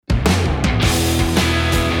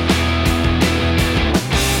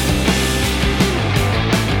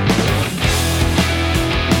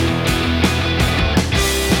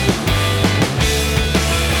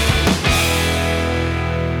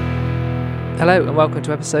Hello and welcome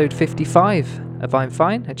to episode 55 of I'm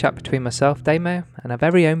Fine, a chat between myself, Damo, and our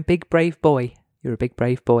very own big brave boy. You're a big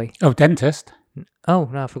brave boy. Oh, dentist. Oh,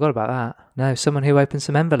 no, I forgot about that. No, someone who opened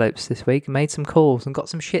some envelopes this week, made some calls and got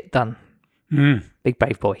some shit done. Big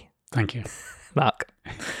brave boy. Thank you. Mark.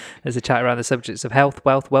 There's a chat around the subjects of health,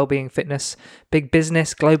 wealth, well-being, fitness, big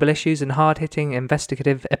business, global issues and hard-hitting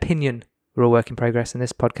investigative opinion. We're all work in progress, and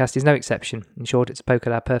this podcast is no exception. In short, it's a poke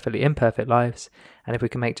at our perfectly imperfect lives, and if we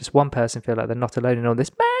can make just one person feel like they're not alone in all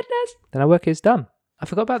this madness, then our work is done. I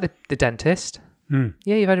forgot about the dentist.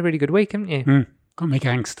 Yeah, you've had a really good week, haven't you? Got my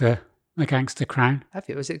gangster crown. Have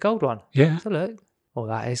you? Was it a gold one? Yeah. So look. Oh,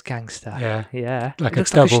 that is gangster. Yeah. Yeah. Like It a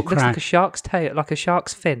looks double Looks crown. like a shark's tail, like a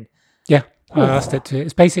shark's fin. Yeah. I asked it to.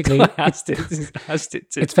 It's basically, I asked it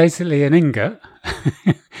to. it's basically an ingot,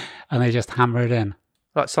 and they just hammer it in.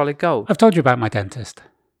 Like solid gold. I've told you about my dentist.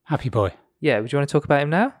 Happy boy. Yeah, would you want to talk about him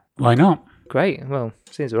now? Why not? Great. Well,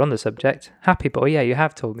 since we're on the subject, Happy Boy, yeah, you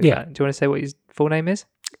have told me Yeah. that. Do you want to say what his full name is?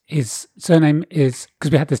 His surname is,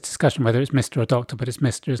 because we had this discussion whether it's Mr. or Doctor, but it's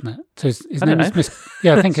Mr., isn't it? So his I name don't is Mr.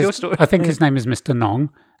 Yeah, I think It's your story. I think his name is Mr. Nong,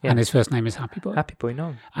 Yeah. and his first name is Happy Boy. Happy Boy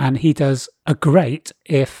Nong. And he does a great,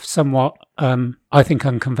 if somewhat, I think,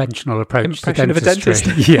 unconventional approach Impression to of a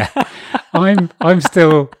dentistry. dentist. Yeah, I'm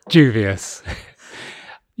still dubious.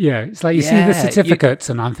 Yeah, it's like you see the Yeah, certificates,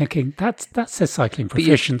 and I'm thinking that says cycling But you-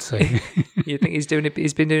 proficiency. You think he's doing it?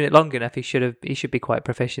 He's been doing it long enough. He should be quite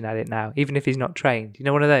proficient at it now, even if he's not trained. You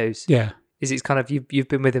know, one of those. Yeah, Is it's kind of you've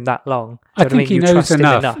been with him that long? I think he You knows trust him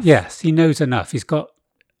enough. Yes, he knows enough. He's got.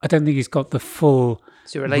 I don't think he's got the full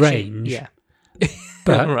It's a relation. range. Yeah.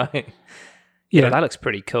 But right. you Yeah, know, that looks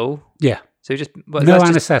pretty cool. yeah. So just No that's just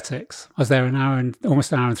anaesthetics. I was there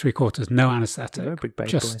almost an hour and 3/4. No You're a anaesthetic. big brave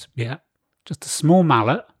Just a small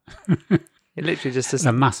mallet it literally just and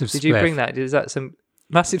a massive. Did you bring that? Is that some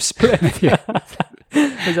massive split? Yeah.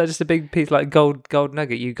 Is that just a big piece like gold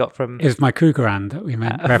nugget you got from? It was my Krugerrand that we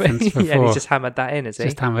referenced before. Yeah, and he just hammered that in, is he?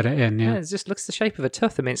 Just hammered it in, yeah. It just looks the shape of a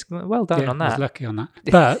tooth. I mean, it's well done Yeah, on I was that. lucky on that.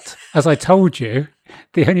 But, as I told you,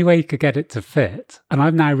 the only way he could get it to fit, and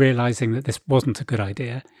I'm now realising that this wasn't a good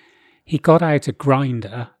idea, he got out a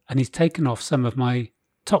grinder and he's taken off some of my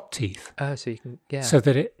top teeth Oh, so you can so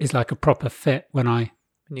that it is like a proper fit when I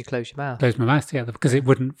when you close your mouth. close my mouth together, because it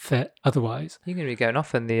wouldn't fit otherwise. You're going to be going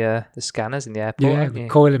off in the scanners in the airport, Yeah, aren't you?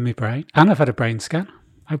 coil in my brain. And I've had a brain scan.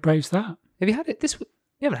 How brave's that? Have you had it? You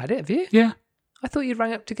haven't had it, have you? Yeah. I thought you'd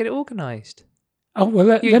rang up to get it organised. Oh, well,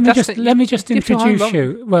 let me that's just if you're introduce home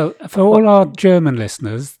you. Well, for all our German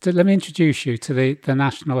listeners, let me introduce you to the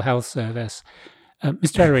National Health Service.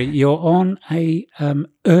 Mr. Ellery, you're on a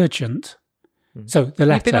urgent. So the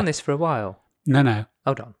letter. You've been on this for a while. No.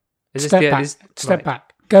 Hold on. Is Step this back. right. Step back.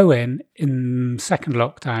 Go in second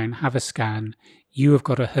lockdown, have a scan. You have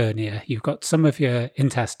got a hernia. You've got some of your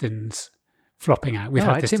intestines flopping out. We've All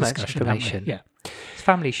had right, this too much discussion, haven't we? information. Yeah. It's a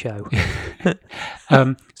family show.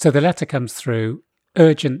 So the letter comes through,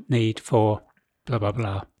 urgent need for blah, blah,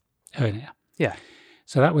 blah, hernia. Yeah.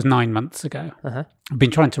 So that was 9 months ago. Uh-huh. I've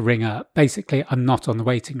been trying to ring up. Basically, I'm not on the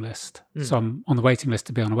waiting list. So I'm on the waiting list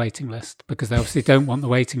to be on a waiting list, because they obviously don't want the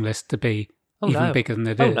waiting list to be even no. bigger than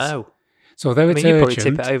it Oh, is. no. So although I it's mean, you probably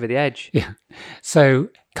urgent, tip it over the edge. yeah. So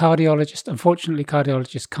unfortunately,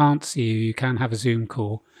 cardiologists can't see you. You can have a Zoom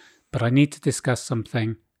call, but I need to discuss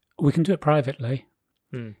something. We can do it privately.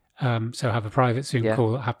 So have a private Zoom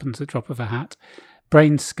call that happens at the drop of a hat.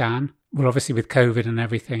 Brain scan. Well, obviously with COVID and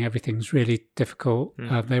everything's really difficult.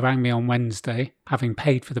 They rang me on Wednesday, having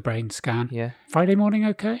paid for the brain scan. Yeah. Friday morning,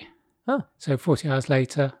 okay. Oh. So 48 hours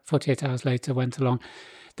later, went along.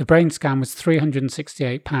 The brain scan was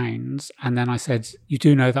 £368, and then I said, you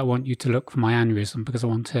do know that I want you to look for my aneurysm because I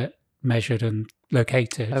want it measured and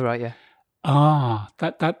located. Oh, right, yeah.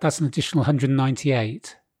 That's an additional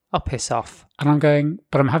 198. Oh, piss off. And I'm going,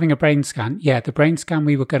 but I'm having a brain scan. Yeah, the brain scan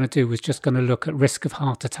we were going to do was just going to look at risk of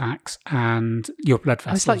heart attacks and your blood Oh,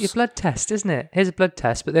 vessels. it's like your blood test, isn't it? Here's a blood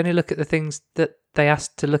test, but they only look at the things that they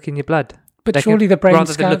asked to look in your blood. But They surely can- the brain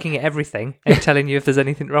rather scan... than looking at everything and telling you if there's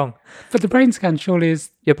anything wrong. But the brain scan surely is...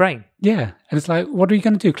 Your brain. Yeah. And it's like, what are you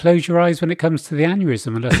going to do? Close your eyes when it comes to the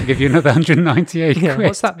aneurysm unless I give you another 198 Yeah, quid.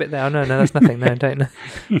 what's that bit there? Oh, no, that's nothing. No, don't know.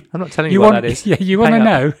 I'm not telling you, You what want, that is. Yeah, you want to Hang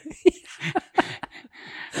know?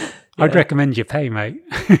 I'd Yeah. recommend you pay, mate.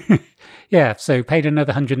 Yeah, so paid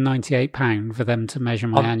another £198 for them to measure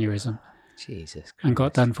my aneurysm Jesus Christ. and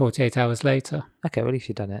got done 48 hours later. Okay, well, at least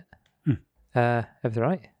you've done it. Everything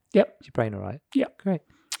right? Yep. Is your brain all right? Yep. Great.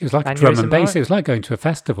 It was like a drum Aneurysm, and bass. alright? It was like going to a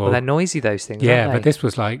festival. Well, they're noisy, those things, yeah, aren't but they? this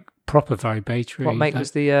was like proper vibratory. What make like,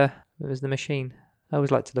 was the machine? I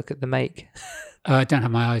always like to look at the make. I don't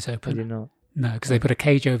have my eyes I do open. not. No, because they put a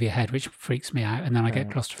cage over your head, which freaks me out, and then I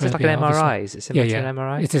get claustrophobia. It's like an obviously. MRI. Is it similar to an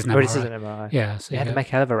MRI? It is an Or MRI. it is an MRI. Yeah. So They had to make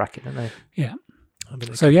a hell of a racket, didn't they? Yeah.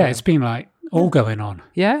 So yeah, it's been like all going on.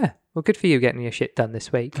 Yeah. Well, good for you getting your shit done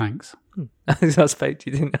this week. Thanks. I spoke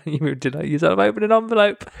to you, didn't I? You did you sort of open an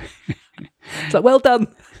envelope. It's like, well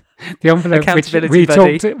done. The envelope which Accountability we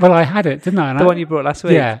buddy. talked. Well, I had it, didn't I? And The one you brought last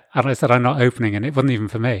week. Yeah, and I said I'm not opening it. It wasn't even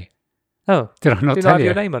for me. Oh. Did I not Did tell I have you?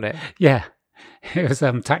 your name on it? Yeah, it was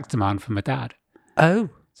tax demand from my dad. Oh.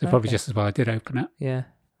 So probably just as well I did open it. Yeah.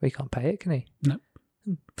 Well, he can't pay it, can he?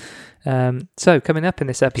 No. So coming up in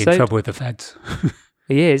this Be in episode, trouble with the feds.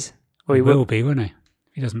 he is, or He will be, won't he?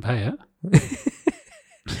 If he doesn't pay it.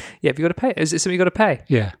 Yeah, but you got to pay it. Is it something you got to pay?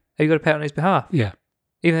 Yeah, Have you got to pay it on his behalf? yeah.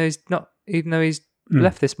 Even though he's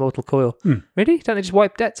left this mortal coil. Mm. Really? Don't they just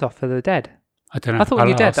wipe debts off for the dead? I don't know. I thought when I'll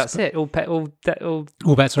you're dead, ask. that's it. All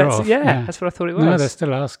All bets are off. Yeah, that's what I thought it was. No, they're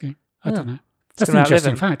still asking. I Oh. don't know. That's gonna an outlive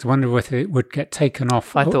interesting him. fact. I wonder whether it would get taken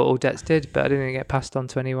off. I thought all debts did, but I didn't think it get passed on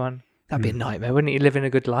to anyone. That'd be a nightmare, wouldn't it? You're living a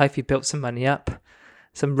good life, you built some money up,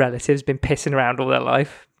 some relatives been pissing around all their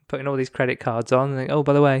life, putting all these credit cards on, and think, oh,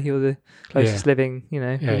 by the way, you're the closest living,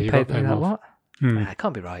 Yeah, being you've paid. got to pay Like, them what? Hmm. That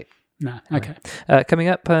can't be right. No. Anyway. Okay. Coming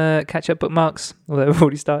up, catch-up bookmarks, although we've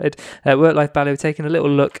already started. Work-life balance, taking a little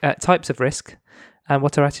look at types of risk and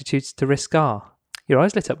what our attitudes to risk are. Your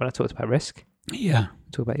eyes lit up when I talked about risk. Yeah.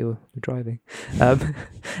 Talk about your driving.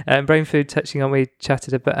 And brain food, touching on, we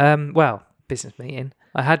chatted about, business meeting.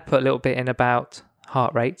 I had put a little bit in about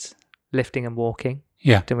heart rates, lifting and walking.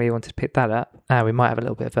 Yeah. Don't really want to pick that up. We might have a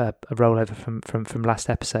little bit of a rollover from last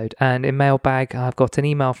episode. And in mailbag, I've got an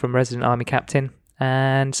email from Resident Army Captain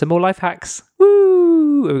and some more life hacks.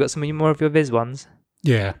 Woo! Have we got some more of your Viz ones?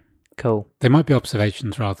 Yeah. Cool. They might be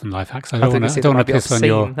observations rather than life hacks. I thought don't you want said to they might be piss on obscene,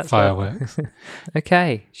 your that's fireworks.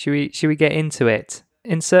 Okay. Should we get into it?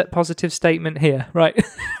 Insert positive statement here. Right.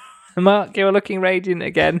 Mark, you're looking radiant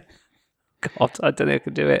again. God, I don't know if I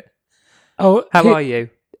can do it. Oh, How are you?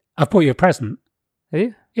 I've bought you a present. Are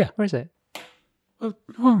you? Yeah. Where is it?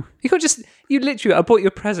 Oh, You literally, I bought you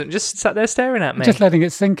a present, just sat there staring at me. just letting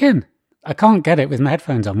it sink in. I can't get it with my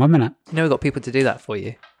headphones on. 1 minute. You know, we've got people to do that for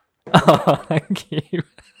you. Oh, thank you.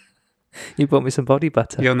 You bought me some body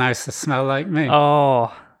butter. You'll now smell like me.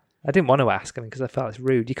 Oh, I didn't want to ask him because I felt it's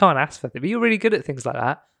rude. You can't ask for things, but you're really good at things like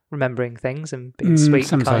that, remembering things and being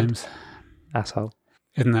sweet and kind. Sometimes. Asshole.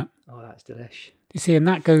 Isn't it? Oh, that's delish. You see, and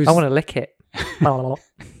that goes... I want to lick it.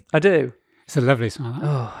 I do. It's a lovely smell. That.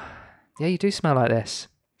 Oh, yeah, you do smell like this.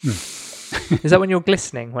 Is that when you're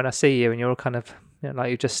glistening, when I see you and you're all kind of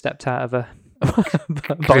like you just stepped out of a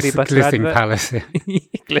body butter Glistening advert? palace. Yeah.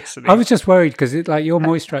 Glistening. I was just worried because like your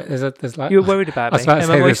moisture, there's like... You were worried about I me. was about to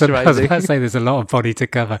Am I say I was about to moisturising? say there's a lot of body to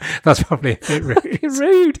cover. That's probably a bit rude. You're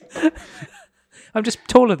rude. I'm just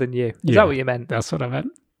taller than you. Is Yeah. that what you meant? That's what I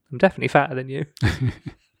meant. I'm definitely fatter than you.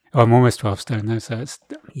 Oh, I'm almost 12 stone though, so it's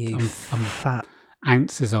You I'm fat.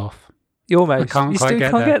 ounces off. You almost. I can't you quite still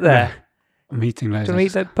get can't there. get there. Yeah. I'm eating loads. Do you want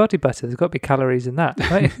to eat that body butter? There's got to be calories in that,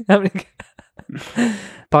 right?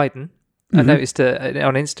 Biden. I noticed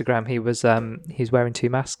on Instagram he's wearing 2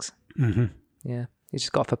 masks. Mm-hmm. Yeah. He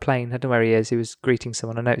just got off a plane. I don't know where he is. He was greeting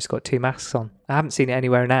someone. I noticed he's got 2 masks on. I haven't seen it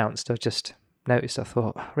anywhere announced. I've just noticed. I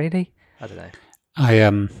thought, really? I don't know.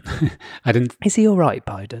 I didn't. Is he all right,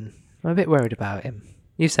 Biden? I'm a bit worried about him.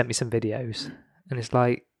 You've sent me some videos, and it's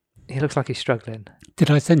like he looks like he's struggling.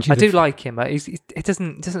 Did I send you? I do like him, but it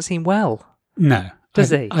doesn't seem well. No, Does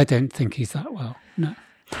he? I don't think he's that well. No.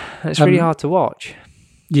 It's really hard to watch.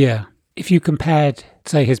 Yeah, if you compared,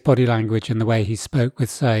 say, his body language and the way he spoke with,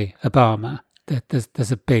 say, Obama,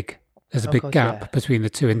 there's a big God, gap yeah. between the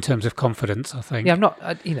two in terms of confidence. I think. Yeah, I'm not.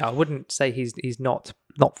 I wouldn't say he's not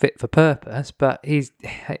fit for purpose, but it's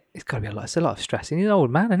got to be a lot. It's a lot of stress. He's an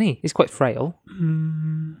old man, isn't he? He's quite frail.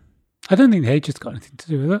 I don't think the age has got anything to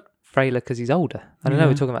do with it. Frailer because he's older. I don't know.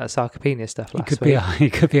 We're talking about the sarcopenia stuff last week. He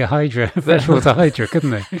could be a Hydra, a freshwater Hydra,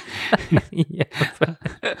 couldn't he? Yeah.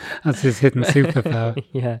 That's his hidden superpower.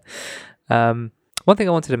 Yeah. One thing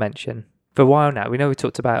I wanted to mention, for a while now, we know we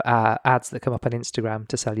talked about ads that come up on Instagram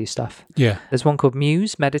to sell you stuff. Yeah. There's one called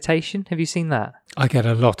Muse Meditation. Have you seen that? I get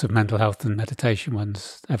a lot of mental health and meditation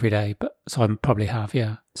ones every day, so I probably have,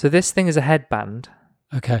 yeah. So this thing is a headband,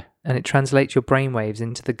 Okay. and it translates your brainwaves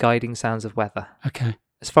into the guiding sounds of weather. Okay.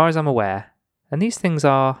 As far as I'm aware, and these things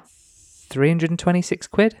are 326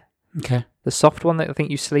 quid. Okay. The soft one that I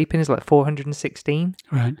think you sleep in is like 416.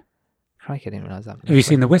 Right. Crikey, I didn't realise that. Have you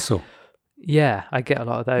seen the whistle? Yeah, I get a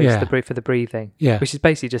lot of those. Yeah. For the breathing. Yeah. Which is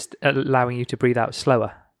basically just allowing you to breathe out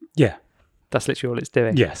slower. Yeah. That's literally all it's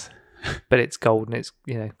doing. Yes. But it's gold and it's,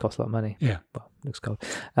 costs a lot of money. Yeah. Well, looks cold.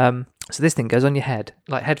 So this thing goes on your head,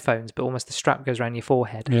 like headphones, but almost the strap goes around your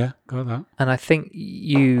forehead. Yeah, got that. And I think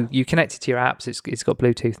you connect it to your apps. It's got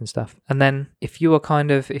Bluetooth and stuff. And then if you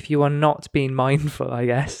are not being mindful, I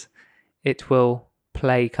guess, it will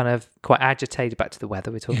play kind of quite agitated. Back to the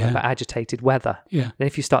weather, we're talking about agitated weather. Yeah. Then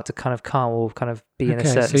if you start to kind of calm or kind of be in a Okay,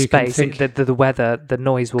 certain so you can space, think- the weather, the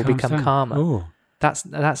noise will Calms become down. calmer. Oh,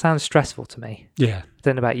 That sounds stressful to me. yeah. I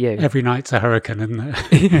don't know about you. Every night's a hurricane, isn't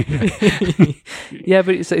it? Yeah,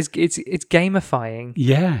 but it's gamifying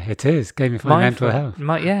Yeah, it is. Gamifying mental health.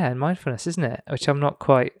 and mindfulness, isn't it? Which I'm not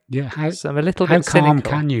quite. Yeah, So I'm a little how bit calm cynical.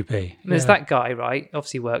 can you be? I mean, there's that guy, right?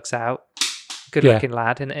 Obviously works out. Good Yeah. looking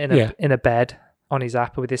lad in Yeah. a bed on his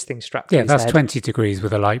app with this thing strapped to Yeah, his that's head. 20 degrees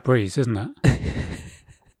with a light breeze, isn't it?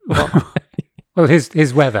 Well,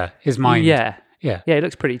 his weather, his mind. Yeah. Yeah. Yeah, he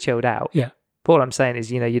looks pretty chilled out. Yeah. But all I'm saying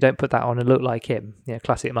is, you don't put that on and look like him.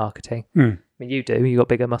 Classic marketing. Mm. I mean, you do. You got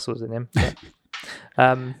bigger muscles than him.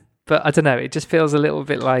 But I don't know. It just feels a little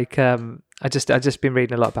bit like I just been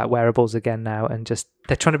reading a lot about wearables again now, and just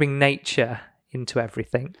they're trying to bring nature into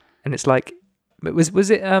everything, and it's like, was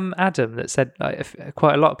it Adam that said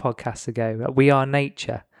quite a lot of podcasts ago, we are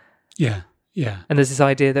nature. Yeah. Yeah. And there's this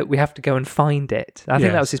idea that we have to go and find it. I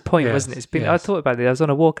think that was his point, wasn't it? It's been. I thought about it. I was on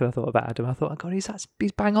a walk and I thought about Adam. I thought, oh God, he's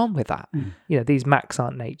bang on with that. Mm. These Macs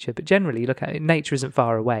aren't nature, but generally, you look at it, nature isn't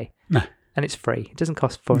far away. No. And it's free. It doesn't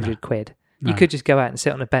cost 400 quid. No. You could just go out and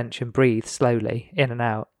sit on a bench and breathe slowly in and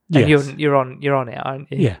out, and you're on it,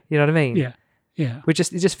 aren't you? Yeah. You know what I mean? Yeah. Yeah. It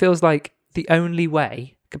just feels like the only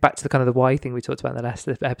way. Go back to the kind of the why thing we talked about in the last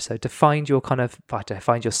episode, to find your kind of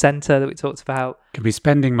find your center that we talked about. Could be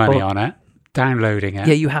spending money on it, downloading it.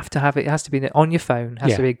 Yeah, you have to have it. It has to be on your phone. It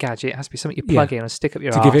has to be a gadget. It has to be something you plug in or stick up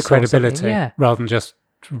your to arse give it or something. credibility, rather than just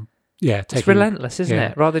it's relentless, isn't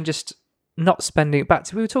it? Rather than just not spending. Back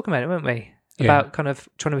to we were talking about it, weren't we? About kind of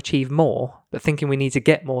trying to achieve more, but thinking we need to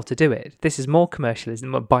get more to do it. This is more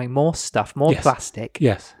commercialism. We're buying more stuff, more plastic.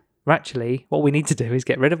 Yes. Where actually, what we need to do is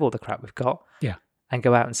get rid of all the crap we've got. Yeah. And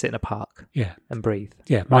go out and sit in a park. Yeah. And breathe.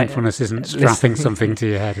 Yeah. Mindfulness isn't strapping something to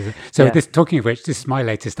your head, is it? So talking of which, this is my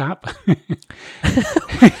latest app.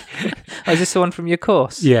 Is this the one from your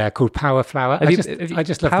course? Yeah, called Power Flower. I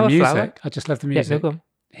just love the music. Flower? I just love the music. Yeah, go on.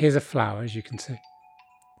 Here's a flower, as you can see.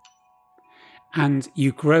 And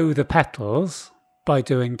you grow the petals by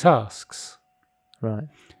doing tasks. Right.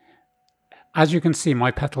 As you can see,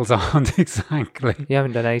 my petals aren't exactly. You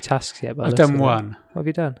haven't done any tasks yet, but I've done one. What have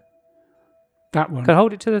you done? That one. Can I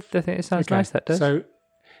hold it to the thing? It sounds nice, that does. So,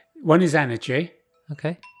 one is energy.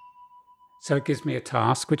 Okay. So it gives me a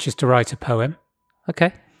task, which is to write a poem.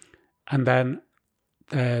 Okay. And then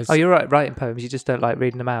there's... Oh, you're right, writing poems. You just don't like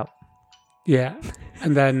reading them out. Yeah.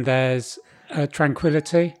 And then there's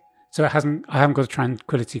tranquility. So I haven't got a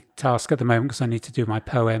tranquility task at the moment because I need to do my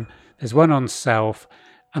poem. There's one on self,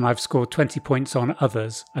 and I've scored 20 points on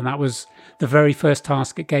others. And that was the very first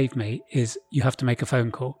task it gave me, is you have to make a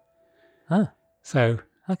phone call. Oh. So...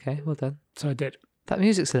 Okay, well done. So I did. That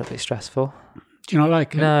music's a little bit stressful. Do you not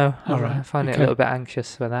like it? No. All right. I find it a little bit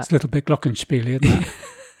anxious for that. It's a little bit glockenspiely, isn't it?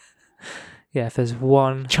 Yeah, if there's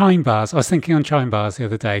one... Chime bars. I was thinking on chime bars the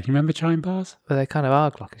other day. Do you remember chime bars? Well, they kind of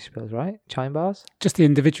are glockenspiels, right? Chime bars? Just the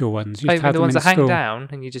individual ones. You The ones that hang down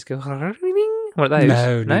and you just go... What are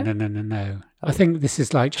those? No. I think this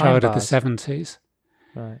is like Chime child bars. of the 70s.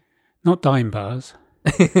 Right. Not dime bars.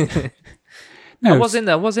 No, I was in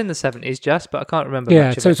the 70s just, but I can't remember yeah,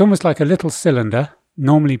 much of so it. it's almost like a little cylinder,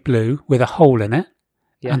 normally blue, with a hole in it,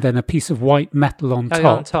 Yeah. and then a piece of white metal on top.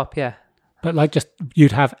 On top, yeah. But like just,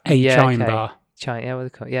 you'd have a chime bar. They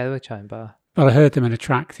were chime bar. But I heard them in a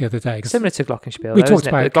track the other day. Similar to glockenspiel. We though, talked isn't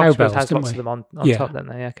about it? The glockenspiel cowbells, has didn't lots we? of them on Yeah. top, don't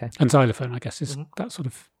they? Yeah, okay. And xylophone, I guess, is that sort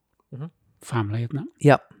of family, isn't it?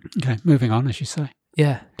 Yep. Okay, moving on, as you say.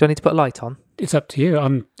 Yeah. Do I need to put a light on? It's up to you.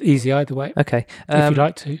 I'm easy either way, Okay. if you'd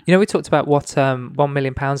like to. We talked about what £1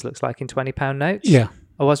 million looks like in £20 notes. Yeah.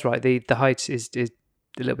 I was right. The height is a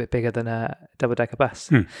little bit bigger than a double-decker bus.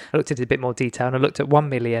 Hmm. I looked into a bit more detail, and I looked at 1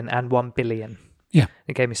 million and 1 billion. Yeah.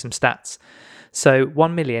 It gave me some stats. So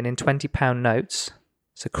 1 million in £20 notes,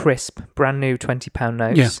 so crisp, brand new £20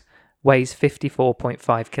 notes, weighs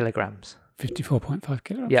 54.5 kilograms. 54.5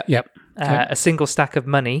 kilograms. Yep. Yep. Okay. A single stack of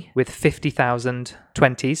money with 50,000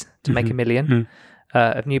 20s to make a million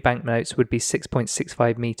of new banknotes would be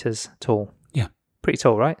 6.65 meters tall. Yeah. Pretty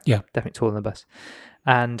tall, right? Yeah. Definitely taller than a bus.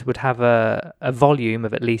 And would have a volume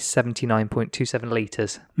of at least 79.27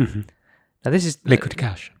 litres. Mm-hmm. Now, this is... Liquid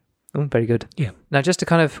cash. Oh, very good. Yeah. Now, just to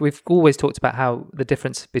kind of... We've always talked about how the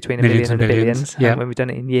difference between a million and a billions. Yeah. When we've done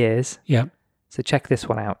it in years. Yeah. So check this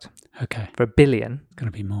one out. Okay. For $1 billion...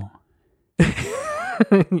 Going to be more.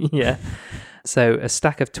 Yeah. So a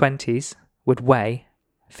stack of 20s would weigh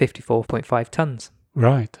 54.5 tons.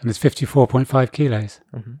 Right, and it's 54.5 kilos.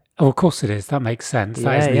 Mm-hmm. Oh, of course it is. That makes sense.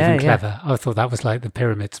 That isn't even clever. I thought that was like the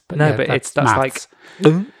pyramids. But no, yeah, but that's like,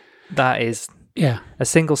 that is a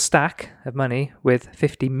single stack of money with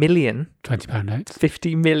 50 million £20 notes.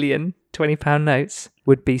 50 million £20 notes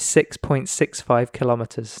would be 6.65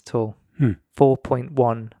 kilometres tall,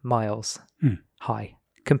 4.1 miles high,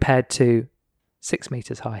 compared to 6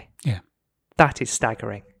 metres high. Yeah. That is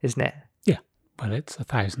staggering, isn't it? Yeah. Well, it's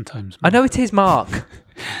 1,000 times more. I know it is, Mark.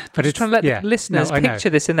 But it's trying to let the listeners picture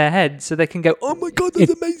this in their head so they can go, oh my God,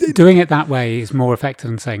 that's amazing. Doing it that way is more effective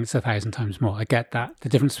than saying it's 1,000 times more. I get that. The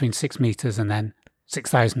difference between 6 metres and then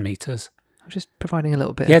 6,000 metres. I'm just providing a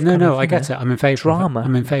little bit of I get it. I'm in favour drama. of it.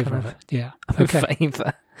 I'm in favour of it. Yeah. I'm in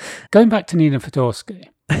favour. Going back to Nina Fedorsky.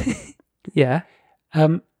 Yeah.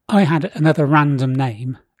 I had another random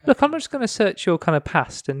name. Look, I'm just going to search your kind of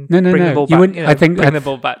past and bring the ball back. Bring the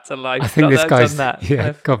ball back to life. I think this guy's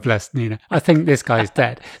God bless Nina. I think this guy's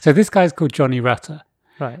dead. So this guy's called Johnny Rutter,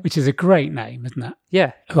 right? Which is a great name, isn't it?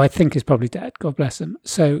 Yeah. Who I think is probably dead. God bless him.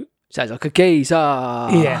 So sounds like a geezer.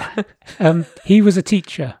 Yeah. He was a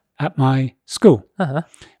teacher at my school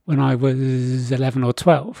when I was 11 or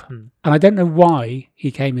 12, and I don't know why he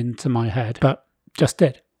came into my head, but just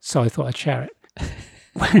did. So I thought I'd share it.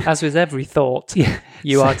 As with every thought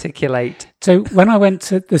you articulate. So when I went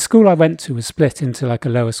to the school I went to was split into like a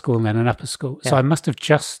lower school and then an upper school. So I must have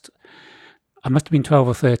been 12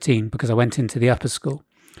 or 13 because I went into the upper school.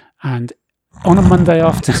 And on a Monday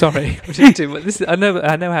afternoon... Sorry. I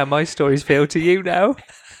know how my stories feel to you now.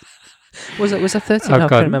 Was it 13? I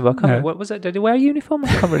can't remember. What was it? Did he wear a uniform? I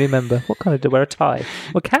can't really remember. What kind did he wear? A tie?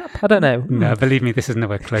 Or a cap? I don't know. No, believe me, this is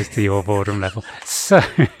nowhere close to your boredom level. So...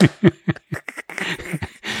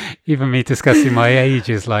 Even me discussing my age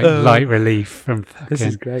is like light relief from fucking... This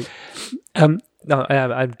is great. No,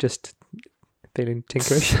 I'm just feeling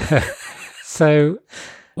tinkerish. So,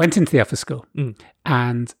 went into the upper school,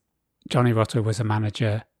 and Johnny Rutter was a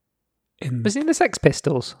manager in... Was he in the Sex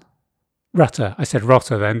Pistols? Rutter. I said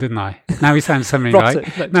Rotter then, didn't I? Now he sounds something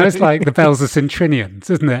right. Now it's like the Bells of St. Trinians,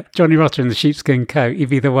 isn't it? Johnny Rutter in the sheepskin coat. He'd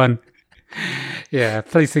be the one... Yeah,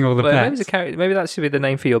 placing all the bets. Maybe that should be the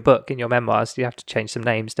name for your book in your memoirs. You have to change some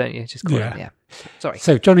names, don't you? Just call it. Sorry.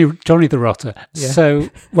 So Johnny the Rotter. Yeah. So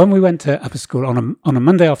when we went to upper school on a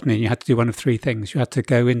Monday afternoon, you had to do one of three things. You had to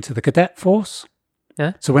go into the cadet force.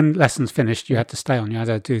 Yeah. So when lessons finished, you had to stay on. You had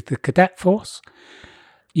to do the cadet force.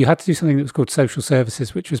 You had to do something that was called social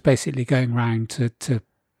services, which was basically going around to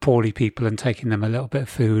poorly people and taking them a little bit of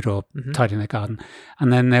food or tidying their garden.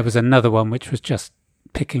 And then there was another one which was just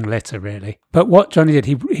picking litter, really. But what Johnny did,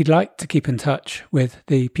 he liked to keep in touch with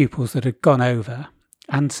the pupils that had gone over.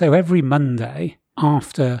 And so every Monday,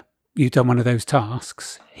 after you'd done one of those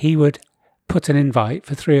tasks, he would put an invite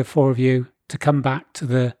for 3 or 4 of you to come back to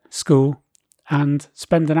the school and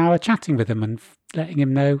spend an hour chatting with him and letting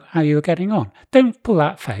him know how you were getting on. Don't pull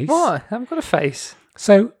that face. What? I haven't got a face.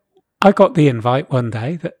 So I got the invite one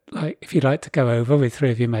day that, like, if you'd like to go over with 3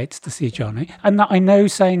 of your mates to see Johnny. And that I know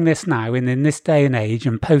saying this now, in this day and age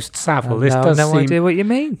and post-Savile, this does seem... I have no idea what you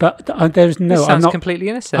mean. But there's no... This sounds completely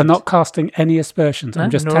innocent. I'm not casting any aspersions. I'm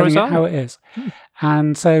just telling it how it is.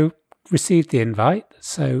 And so received the invite,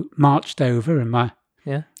 so marched over in my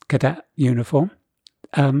cadet uniform.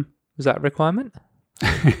 Was that a requirement?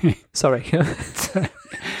 Sorry. Sorry.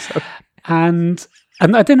 And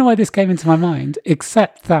I don't know why this came into my mind,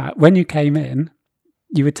 except that when you came in,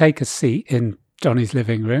 you would take a seat in Johnny's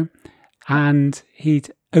living room and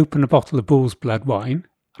he'd open a bottle of Bull's Blood wine.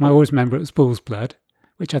 And I always remember it was Bull's Blood,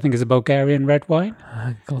 which I think is a Bulgarian red wine.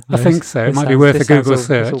 God I think so. It might be worth a Google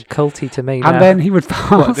search. It's all culty to me now. And then he would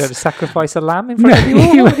pass... What, go to sacrifice a lamb in front of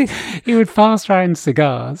you? He would pass round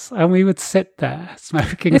cigars and we would sit there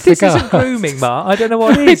smoking if cigars. This isn't grooming, Mark, I don't know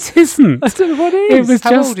what it is. It isn't. I don't know what it is. It was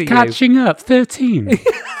just catching up. 13.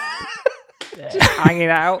 Just hanging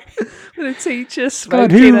out with a teacher,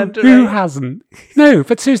 smoking under who hasn't? No,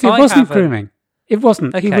 but seriously, it wasn't grooming. It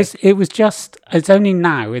wasn't. Okay. It was just. It's only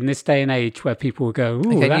now in this day and age where people will go.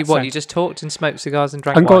 Ooh, okay, you just talked and smoked cigars and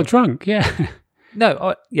drank and wine? Got drunk. Yeah.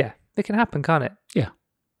 No. Yeah. It can happen, can't it? Yeah.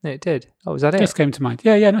 No, it did. Oh, was that it? Just came to mind.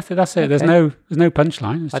 Yeah. Nothing. That's it. Okay. There's no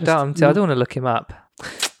punchline. I don't want to look him up.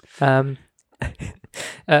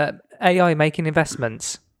 AI making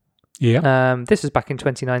investments. Yeah. This was back in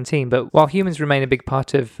 2019, but while humans remain a big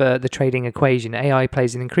part of the trading equation, AI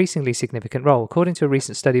plays an increasingly significant role. According to a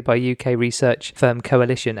recent study by UK research firm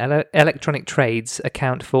Coalition, electronic trades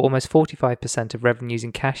account for almost 45% of revenues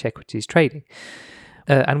in cash equities trading.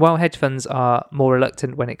 And while hedge funds are more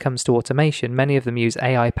reluctant when it comes to automation, many of them use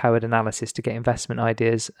AI-powered analysis to get investment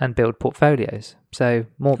ideas and build portfolios. So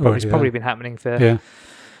it's probably been happening for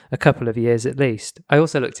a couple of years at least. I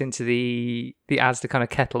also looked into the Asda kind of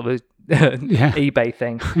kettle eBay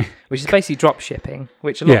thing, which is basically drop shipping,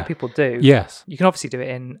 which a lot of people do. Yes. You can obviously do it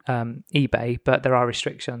in eBay, but there are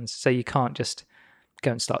restrictions. So you can't just go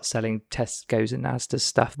and start selling Tesco's and Asda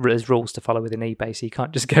stuff. There's rules to follow within eBay, so you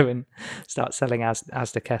can't just go and start selling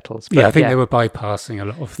Asda kettles. But I think they were bypassing a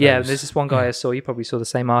lot of those. Yeah, there's this one guy I saw, you probably saw the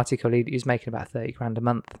same article, he's making about 30 grand a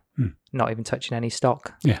month, not even touching any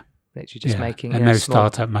stock. Yeah. Literally just making... And no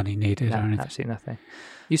startup money needed or anything. Absolutely nothing.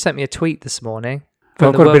 You sent me a tweet this morning. Well,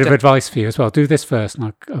 I've got a bit of advice for you as well. Do this first, and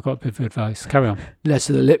I've got a bit of advice. Carry on. Less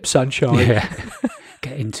of the lip, sunshine. Yeah.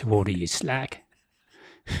 Get into order, you slag.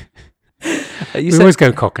 We always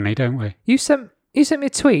go Cockney, don't we? You sent me a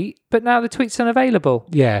tweet, but now the tweet's unavailable.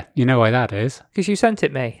 Yeah, you know why that is? Because you sent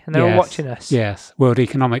it me, and they're all watching us. Yes, World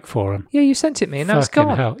Economic Forum. Yeah, you sent it me, and now it's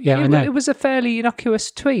gone. Hell. Yeah, I know. It was a fairly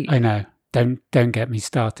innocuous tweet. I know. Don't get me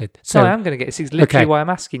started. So no, I am going to get it. This is literally why I'm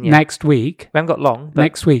asking you. Next week... We haven't got long. But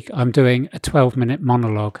next week, I'm doing a 12-minute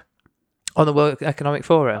monologue. On the World Economic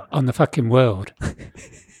Forum? On the fucking world.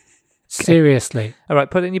 Seriously. All right,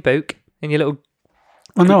 put it in your book, in your little...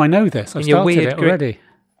 Well, no, I know this. I've started it already.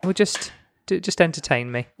 Well, just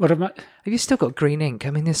entertain me. What am I? Have you still got green ink?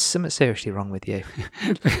 I mean, there's something seriously wrong with you.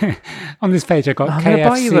 On this page, I've got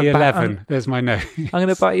KFC 11. There's my note. I'm going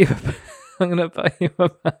to buy you a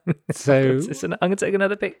So I'm going to take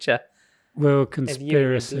another picture. World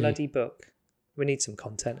Conspiracy. Bloody book. We need some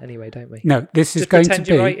content anyway, don't we? No, this is going to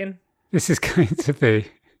be... This is going to be...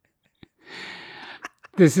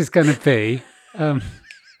 This is going to be...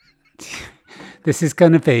 This is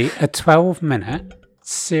going to be a 12-minute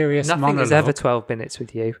serious monologue. Nothing is ever 12 minutes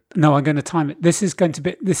with you. No, I'm going to time it. This is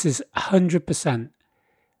 100%.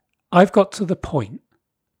 I've got to the point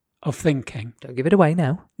of thinking... Don't give it away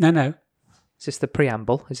now. No. Is this the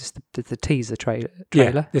preamble? Is this the teaser trailer?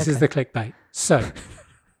 Yeah, this is the clickbait. So... Well,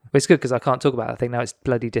 it's good because I can't talk about that thing now. It's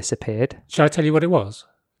bloody disappeared. Shall I tell you what it was?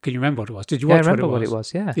 Can you remember what it was? Did you watch what it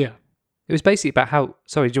was? Yeah. It was basically about how...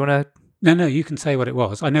 Sorry, do you want to... No, you can say what it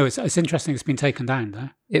was. I know it's interesting it's been taken down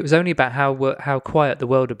there. It was only about how quiet the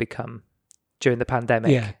world had become during the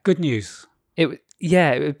pandemic. Yeah, good news. But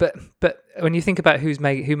when you think about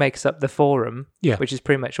who makes up the forum, which is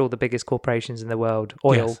pretty much all the biggest corporations in the world,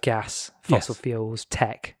 oil, gas, fossil fuels,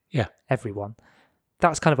 tech, everyone.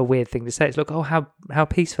 That's kind of a weird thing to say. It's look, how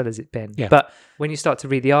peaceful has it been? Yeah. But when you start to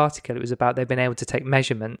read the article, it was about they've been able to take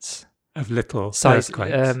measurements of little earthquakes.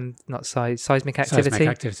 Seismic activity. Seismic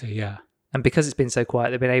activity, yeah. And because it's been so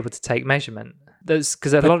quiet, they've been able to take measurement.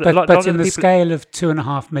 Because a lot of the people... scale of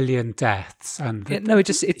 2.5 million deaths and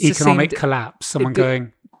it's economic collapse, someone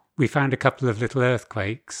going, we found a couple of little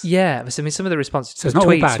earthquakes. Yeah, I mean, some of the responses to the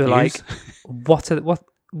tweets were like,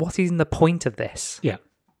 what is the point of this? Yeah.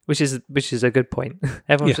 Which is a good point.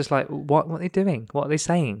 Everyone's just like, what are they doing? What are they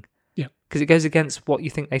saying? Yeah. Because it goes against what you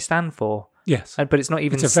think they stand for. Yes. But it's not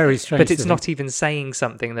even... It's a very strange But it's not even saying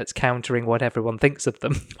something that's countering what everyone thinks of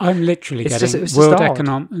them. I'm literally getting World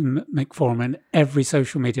Economic Forum in every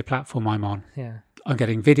social media platform I'm on. Yeah. I'm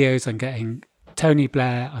getting videos, I'm getting Tony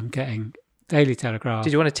Blair, I'm getting Daily Telegraph.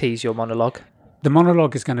 Did you want to tease your monologue? The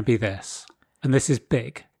monologue is going to be this, and this is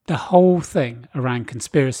big. The whole thing around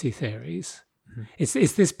conspiracy theories... It's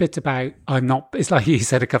this bit about it's like you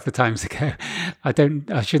said a couple of times ago,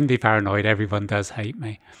 I shouldn't be paranoid, everyone does hate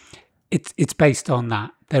me. It's based on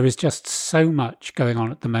that. There is just so much going on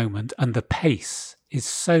at the moment and the pace is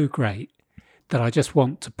so great that I just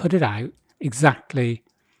want to put it out exactly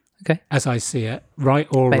as I see it, right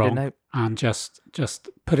or wrong, and just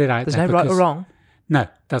put it out. There's no right or wrong? No,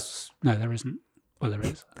 there isn't. Well, there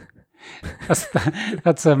is.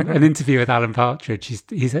 That's an interview with Alan Partridge.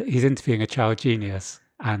 He's interviewing a child genius,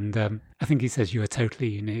 and I think he says you are totally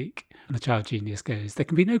unique. And the child genius goes, there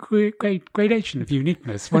can be no gradation of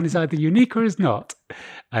uniqueness. One is either unique or is not.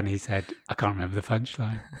 And he said, I can't remember the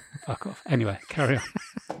punchline. Fuck off. Anyway, carry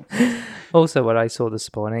on. Also, what I saw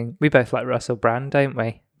this morning, we both like Russell Brand, don't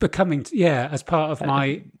we? As part of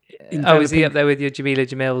my... is he up there with your Jamila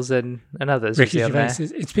Jamils and others? Ricky Gervais.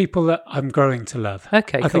 It's people that I'm growing to love.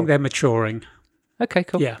 Okay, cool. I think they're maturing. Okay,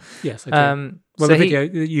 cool. Yeah, yes, I do. The video,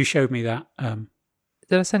 you showed me that.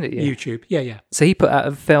 Did I send it to you? YouTube, yeah. So he put out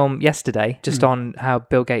a film yesterday just on how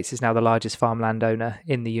Bill Gates is now the largest farmland owner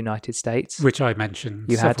in the United States. Which I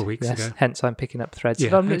mentioned several weeks ago. Hence I'm picking up threads.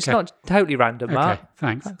 Yeah, It's not totally random, Mark. Okay,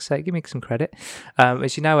 thanks. Fuck's sake, give me some credit.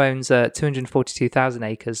 As he now owns 242,000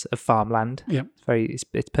 acres of farmland. Yeah. It's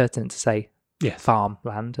pertinent to say Yes.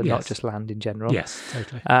 farmland and not Yes. just land in general. Yes,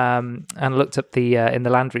 totally. And looked up the in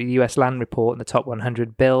the US Land Report in the top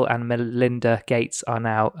 100. Bill and Melinda Gates are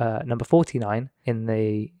now number 49 in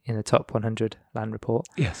the top 100 Land Report.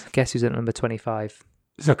 Yes. Guess who's at number 25?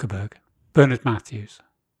 Zuckerberg. Bernard Matthews.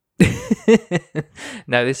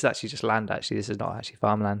 No, this is actually just land. Actually, this is not actually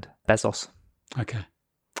farmland. Bezos Okay.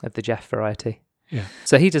 of the Jeff variety. Yeah.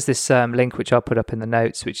 So he does this link, which I'll put up in the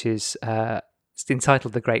notes, which is it's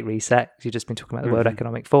entitled The Great Reset. You've just been talking about the World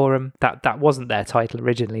Economic Forum. That wasn't their title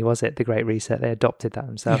originally, was it? The Great Reset. They adopted that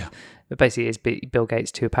themselves. Yeah. But basically, it's Bill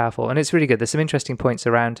Gates too powerful. And it's really good. There's some interesting points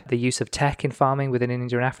around the use of tech in farming within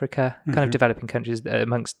India and Africa, kind of developing countries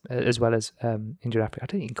amongst, as well as India and Africa. I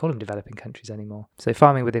don't think you can call them developing countries anymore. So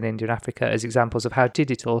farming within India and Africa as examples of how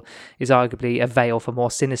digital is arguably a veil for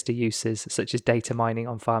more sinister uses, such as data mining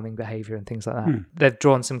on farming behaviour and things like that. They've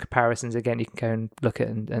drawn some comparisons. Again, you can go and look at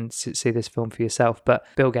and see this film for yourself. But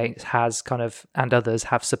Bill Gates has and others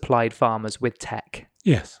have supplied farmers with tech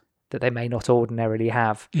Yes. that they may not ordinarily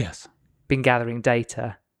have. Yes. Been gathering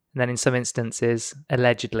data, and then in some instances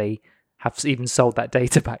allegedly have even sold that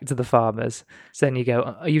data back to the farmers. So then you go,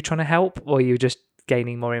 are you trying to help, or are you just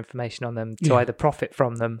gaining more information on them to either profit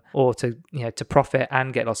from them or to profit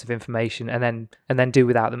and get lots of information and then do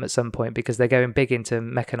without them at some point, because they're going big into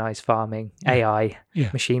mechanized farming, AI,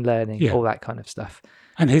 machine learning, all that kind of stuff.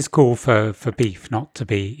 And his call for beef not to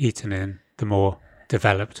be eaten in the more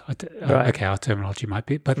developed, okay, our terminology might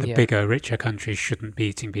be, but the bigger, richer countries shouldn't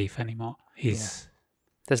be eting beef anymore.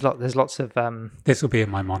 There's lots of this will be in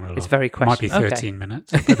my monologue. It's very questionable. Might be 13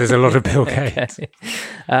 minutes, but there's a lot of Bill Gates.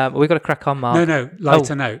 We've got to crack on, Mark. No,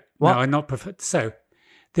 lighter note. What? No, I'm not prefer. So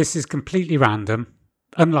this is completely random,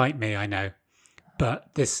 unlike me, I know,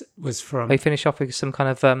 but this was from. We finish off with some kind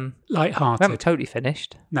of light-hearted. We haven't totally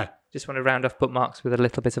finished. No. Just want to round off bookmarks with a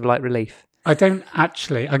little bit of light relief. I don't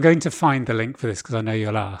actually. I'm going to find the link for this because I know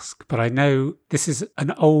you'll ask. But I know this is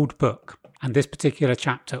an old book. And this particular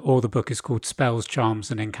chapter, or the book, is called Spells, Charms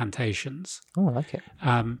and Incantations. Oh, I like it.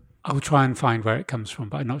 I will try and find where it comes from,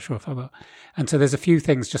 but I'm not sure if I will. And so there's a few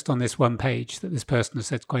things just on this one page that this person has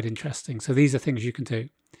said quite interesting. So these are things you can do.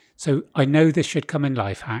 So I know this should come in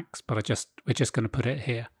life hacks, but we're just going to put it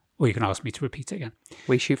here. Or you can ask me to repeat it again.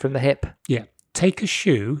 We shoot from the hip. Yeah. Take a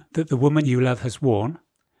shoe that the woman you love has worn,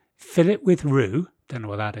 fill it with rue, don't know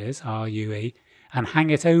what that is, R-U-E, and hang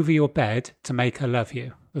it over your bed to make her love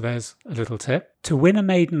you. So there's a little tip. To win a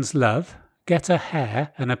maiden's love, get a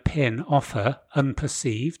hair and a pin off her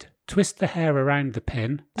unperceived, twist the hair around the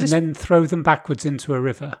pin, and then throw them backwards into a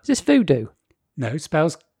river. Is this voodoo? No,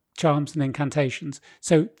 spells, charms and incantations.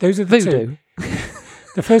 So those are the voodoo. Two.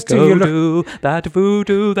 The first two you look... that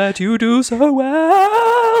voodoo that you do so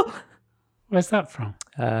well. Where's that from?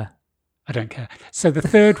 I don't care. So the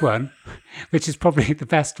third one, which is probably the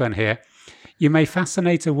best one here, you may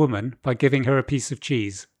fascinate a woman by giving her a piece of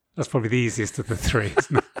cheese. That's probably the easiest of the three,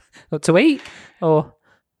 isn't it? What to eat? Or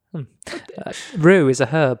rue is a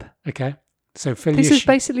herb. Okay. So fill this your is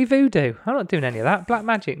basically voodoo. I'm not doing any of that. Black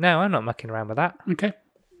magic. No, I'm not mucking around with that. Okay.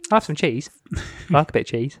 I'll have some cheese. I like a bit of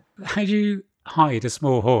cheese. How do you hide a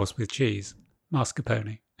small horse with cheese?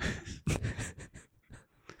 Mascarpone.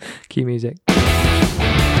 Cue music.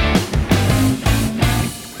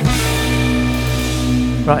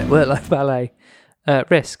 Right, work-life ballet.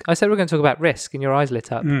 Risk. I said we're going to talk about risk, and your eyes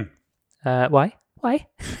lit up. Why? Why?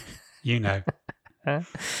 You know.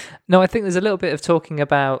 No, I think there's a little bit of talking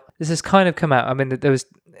about... This has kind of come out. I mean,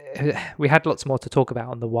 we had lots more to talk about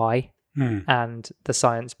on the why and the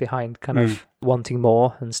science behind kind of wanting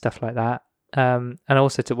more and stuff like that. And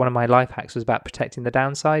also one of my life hacks was about protecting the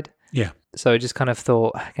downside. Yeah. So I just kind of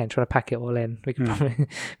thought, again, trying to pack it all in. We could probably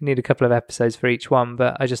need a couple of episodes for each one,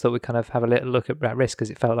 but I just thought we'd kind of have a little look at risk because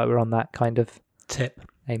it felt like we're on that kind of tip.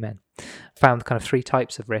 Amen. Found kind of 3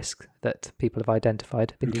 types of risk that people have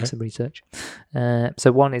identified. Been doing some research.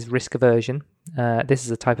 So one is risk aversion. This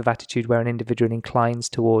is a type of attitude where an individual inclines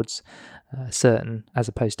towards certain as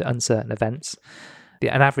opposed to uncertain events.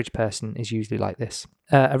 An average person is usually like this.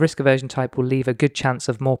 A risk aversion type will leave a good chance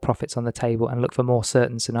of more profits on the table and look for more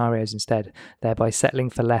certain scenarios instead, thereby settling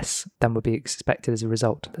for less than would be expected as a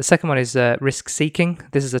result. The second one is risk seeking.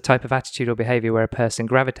 This is a type of attitude or behavior where a person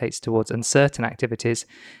gravitates towards uncertain activities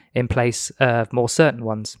in place of more certain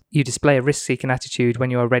ones. You display a risk-seeking attitude when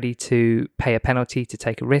you are ready to pay a penalty to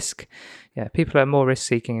take a risk. Yeah, people are more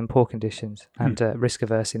risk-seeking in poor conditions and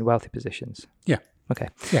risk-averse in wealthy positions. Yeah. Okay.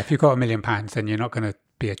 Yeah, if you've got £1 million, then you're not going to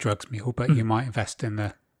be a drugs mule, but you might invest in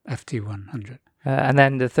the FT100. And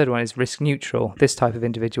then the third one is risk neutral. This type of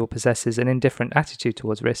individual possesses an indifferent attitude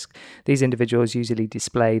towards risk. These individuals usually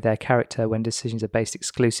display their character when decisions are based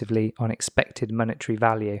exclusively on expected monetary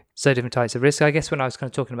value. So different types of risk. I guess when I was kind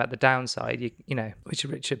of talking about the downside, you know, which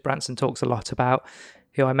Richard Branson talks a lot about,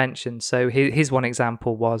 who I mentioned. So his one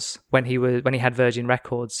example was when he had Virgin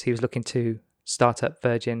Records, he was looking to start up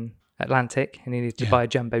Virgin Atlantic and he needed to buy a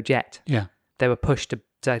jumbo jet. Yeah. They were pushed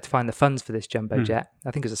to find the funds for this jumbo jet.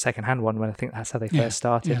 I think it was a second-hand one when I think that's how they first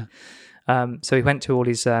started. Yeah. So he went to all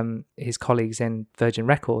his colleagues in Virgin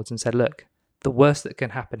Records and said, look, the worst that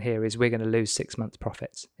can happen here is we're going to lose 6 months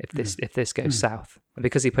profits if this goes south. And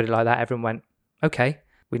because he put it like that, everyone went, okay,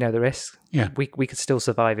 we know the risk. Yeah. We could still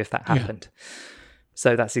survive if that happened. Yeah.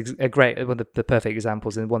 So that's a great, one of the perfect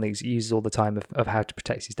examples, and one that he uses all the time of how to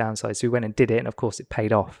protect his downsides. So he went and did it, and of course it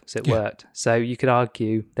paid off, so it worked. So you could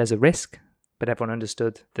argue there's a risk, but everyone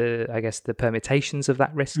understood the permutations of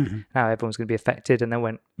that risk, how everyone's going to be affected, and then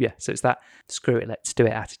went, so it's that screw it, let's do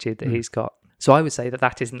it attitude that he's got. So I would say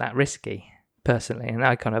that isn't that risky, personally, and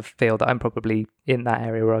I kind of feel that I'm probably in that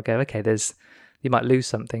area where I go, okay, you might lose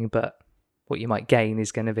something, but what you might gain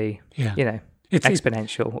is going to be, it's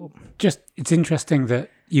exponential. It's interesting that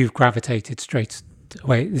you've gravitated straight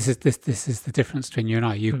away. This is the difference between you and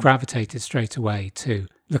I. You've gravitated straight away to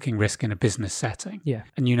looking risk in a business setting. Yeah.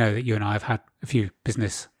 And you know that you and I have had a few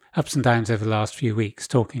business ups and downs over the last few weeks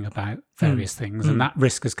talking about various things. And that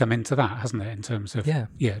risk has come into that, hasn't it? In terms of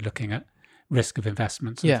looking at risk of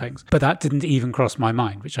investments and things. But that didn't even cross my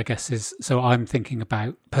mind, which I guess is, so I'm thinking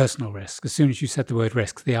about personal risk. As soon as you said the word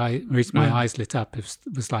risk, the reason my eyes lit up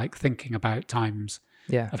was like thinking about times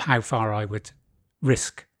of how far I would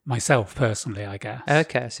risk myself personally, I guess.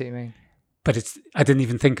 Okay, I see what you mean. But I didn't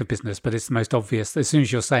even think of business, but it's the most obvious. As soon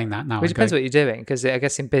as you're saying that now, well, it depends what you're doing, because I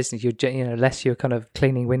guess in business, unless you're kind of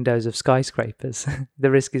cleaning windows of skyscrapers, the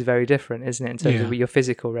risk is very different, isn't it? In terms of your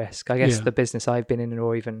physical risk. I guess the business I've been in,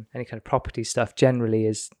 or even any kind of property stuff, generally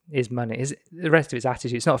is money. The rest of it's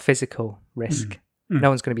attitude. It's not a physical risk. No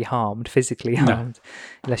one's going to be harmed, physically harmed,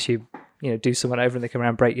 unless you do someone over and they come around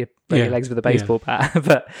and break your legs with a baseball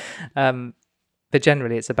bat. But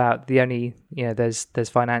generally, it's about there's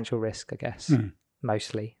financial risk, I guess,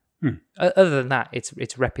 mostly. Other than that, it's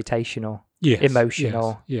reputational,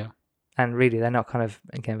 emotional, and really they're not kind of,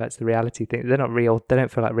 again, that's the reality thing. They're not real. They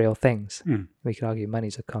don't feel like real things. We could argue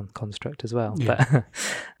money's a construct as well.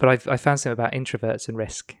 But I found something about introverts and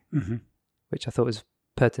risk, which I thought was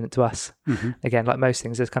pertinent to us. Again, like most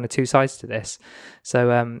things, there's kind of two sides to this.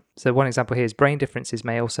 So one example here is brain differences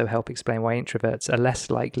may also help explain why introverts are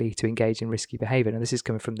less likely to engage in risky behavior. And this is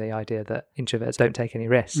coming from the idea that introverts don't take any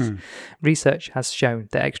risks. Research has shown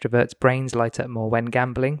that extroverts' brains light up more when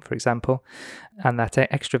gambling, for example, and that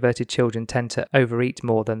extroverted children tend to overeat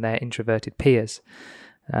more than their introverted peers.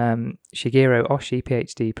 Shigeru Oshii,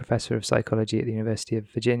 PhD, professor of psychology at the University of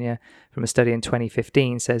Virginia, from a study in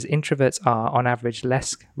 2015, says introverts are, on average,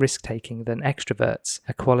 less risk-taking than extroverts,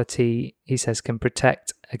 a quality, he says, can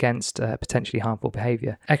protect against potentially harmful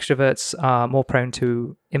behavior. Extroverts are more prone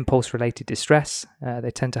to impulse-related distress.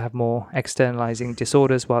 They tend to have more externalizing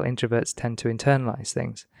disorders, while introverts tend to internalize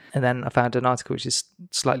things. And then I found an article which is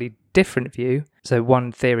slightly different view. So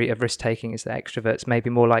one theory of risk-taking is that extroverts may be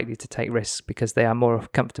more likely to take risks because they are more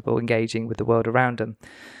comfortable engaging with the world around them.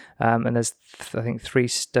 And there's, I think, 3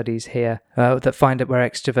 studies here that find it where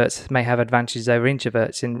extroverts may have advantages over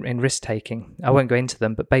introverts in risk-taking. I won't go into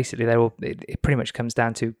them, but basically it pretty much comes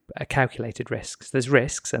down to calculated risks. There's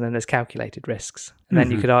risks and then there's calculated risks. And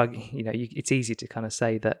then you could argue, it's easy to kind of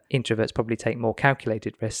say that introverts probably take more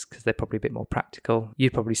calculated risks because they're probably a bit more practical.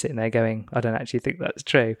 You'd probably sitting there going, I don't actually think that's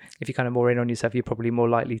true. If you're kind of more in on yourself, you're probably more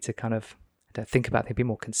likely to kind of think about it, be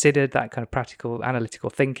more considered, that kind of practical, analytical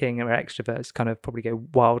thinking, and where extroverts kind of probably go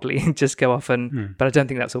wildly and just go off and. But I don't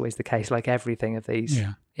think that's always the case. Like everything of these,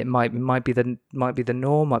 it might be the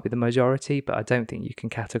norm, might be the majority, but I don't think you can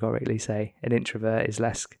categorically say an introvert is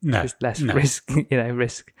less risk,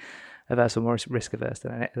 risk averse or more risk averse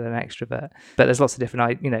than an extrovert. But there's lots of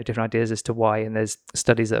different ideas as to why, and there's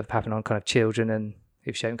studies that have happened on kind of children and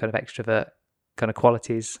who've shown kind of extrovert kind of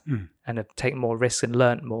qualities and have taken more risks and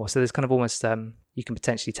learned more. So there's kind of almost you can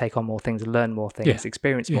potentially take on more things and learn more things,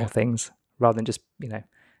 experience more things, rather than just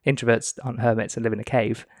introverts aren't hermits and live in a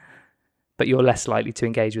cave, but you're less likely to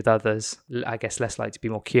engage with others, I guess, less likely to be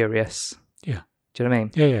more curious. Do you know what I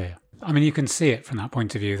mean? Yeah. I mean, you can see it from that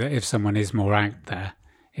point of view, that if someone is more out there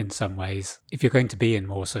in some ways, if you're going to be in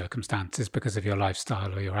more circumstances because of your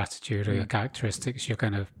lifestyle or your attitude or your characteristics, you're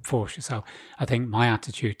going to force yourself. I think my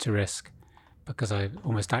attitude to risk, because I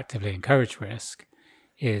almost actively encourage risk,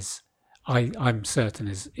 is I'm certain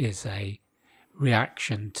is a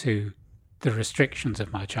reaction to the restrictions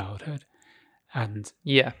of my childhood, and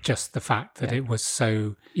Yeah. just the fact that it was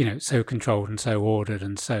so, so controlled and so ordered,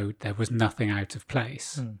 and so there was nothing out of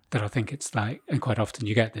place, that I think it's like, and quite often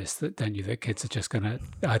you get this, that don't you, that kids are just going to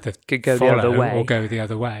either Could go the follow other way. or go the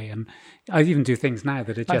other way. And I even do things now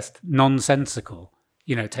that are just nonsensical,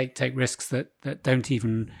 take risks that don't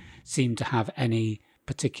even seem to have any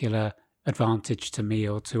particular advantage to me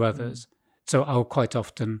or to others. So I'll quite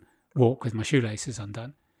often walk with my shoelaces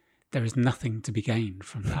undone. There is nothing to be gained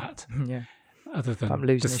from that. Yeah. Other than I'm the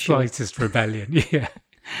losing a shoe. slightest rebellion. Yeah.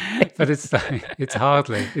 But it's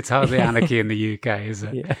hardly anarchy in the UK, is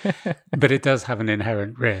it? Yeah. But it does have an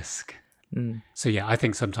inherent risk. So yeah, I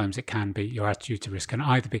think sometimes it can be, your attitude to risk can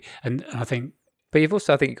either be, and I think. But you've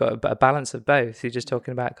also, I think, you've got a balance of both. You're just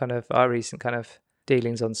talking about kind of our recent kind of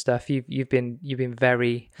dealings on stuff. You've been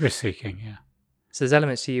very risk seeking, yeah. So there's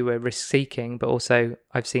elements to you where risk seeking, but also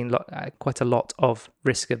I've seen quite a lot of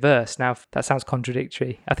risk averse. Now that sounds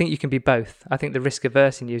contradictory. I think you can be both. I think the risk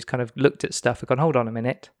averse in you has kind of looked at stuff and gone, hold on a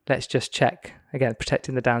minute, let's just check. Again,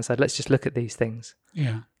 protecting the downside. Let's just look at these things.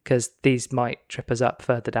 Yeah. Because these might trip us up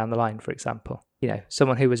further down the line, for example.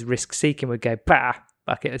 Someone who was risk seeking would go, bah,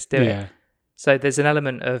 fuck it, let's do it. So there's an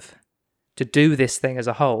element of, to do this thing as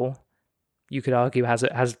a whole, you could argue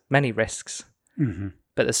has many risks. Mm-hmm.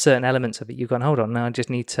 But there's certain elements of it you've gone, hold on, now I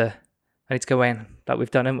need to go away, and like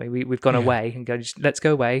we've done, haven't we? We've gone away and go, let's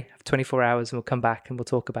go away, have 24 hours and we'll come back and we'll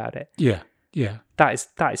talk about it. Yeah. That is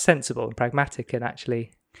sensible and pragmatic and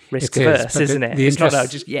actually risk averse, isn't it? It's not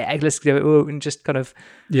just, let's do it and just kind of,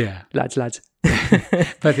 lads.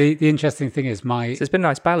 But the interesting thing is so there's been a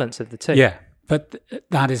nice balance of the two. Yeah, but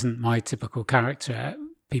that isn't my typical character.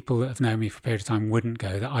 People that have known me for a period of time wouldn't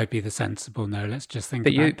go that I'd be the sensible. No, let's just think.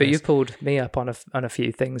 But you pulled me up on a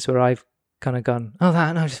few things where I've kind of gone,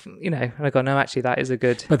 and I go, no, actually that is a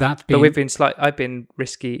good. But we've been I've been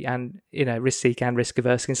risky and risk seek and risk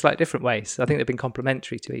averse in slightly different ways. I think they've been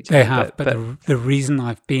complementary to each other. They have, but the reason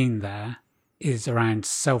I've been there is around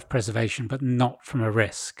self-preservation, but not from a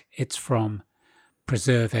risk. It's from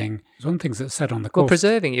preserving. One of the things that's said on the course. Well,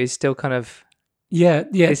 preserving you is still kind of. Yeah,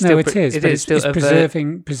 it is. It's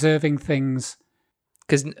preserving things.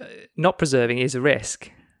 Because not preserving is a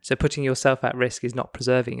risk. So putting yourself at risk is not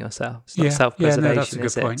preserving yourself. It's not self-preservation, that's a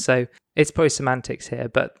good point. So it's probably semantics here,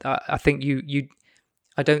 but I think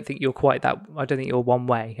I don't think you're quite that. I don't think you're one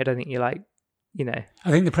way. I don't think you're like, I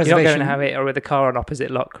think the preservation. You're not going to have it or with a car on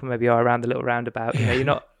opposite lock, maybe or around the little roundabout. You're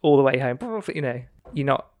not all the way home. You're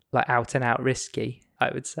not like out and out risky. I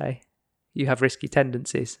would say you have risky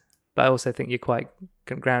tendencies. But I also think you're quite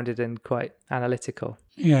grounded and quite analytical.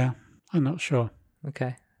 Yeah, I'm not sure.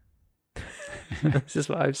 Okay. This is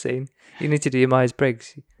what I've seen. You need to do your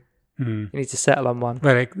Myers-Briggs. You need to settle on one.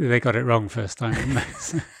 Well, they got it wrong first time,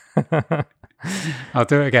 didn't they? I'll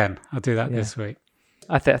do it again. I'll do that this week.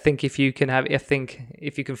 I think if you can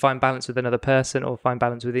find balance with another person or find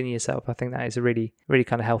balance within yourself, I think that is a really, really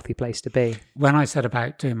kind of healthy place to be. When I said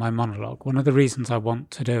about doing my monologue, one of the reasons I want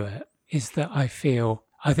to do it is that I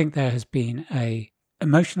think there has been a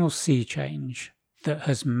emotional sea change that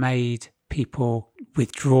has made people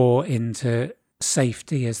withdraw into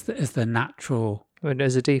safety as the natural.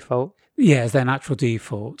 As a default. Yeah, as their natural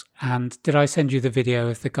default. And did I send you the video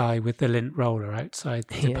of the guy with the lint roller outside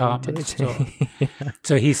the department store?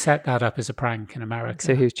 So he set that up as a prank in America.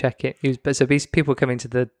 So who's checking? So these people coming to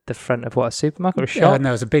the front of what, a supermarket or a shop? No,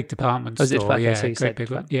 it was a big department store.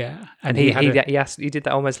 And he did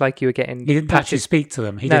that almost like you were getting. He didn't actually speak to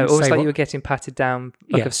them. Almost like you were getting patted down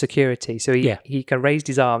of security. So he kind of raised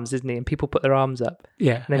his arms, didn't he? And people put their arms up.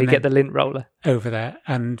 Yeah, and then he'd get the lint roller over there.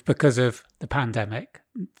 And because of the pandemic,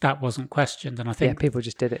 that wasn't questioned, and I think people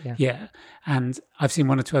just did it. Yeah, and I've seen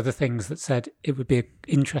one or two other things that said it would be an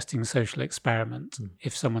interesting social experiment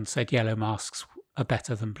if someone said yellow masks are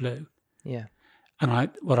better than blue. Yeah,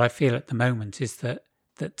 and what I feel at the moment is that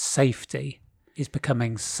safety is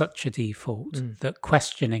becoming such a default that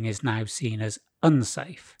questioning is now seen as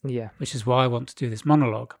unsafe. Yeah, which is why I want to do this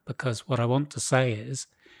monologue, because what I want to say is,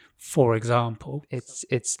 for example,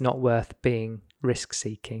 it's not worth being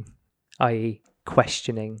risk-seeking, i.e.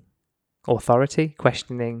 questioning authority,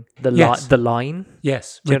 questioning the line.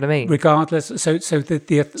 Yes. Do you know what I mean? Regardless. So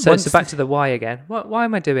back to the why again. Why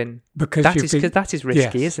am I doing? Because that is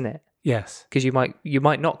risky, isn't it? Yes. Because you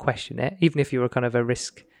might not question it, even if you're a kind of a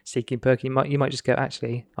risk-seeking person. You might just go,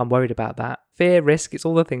 actually, I'm worried about that. Fear, risk. It's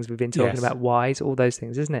all the things we've been talking about. Whys, all those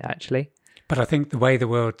things, isn't it? Actually. But I think the way the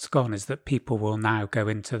world's gone is that people will now go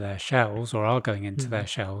into their shells or are going into their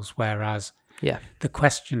shells, whereas the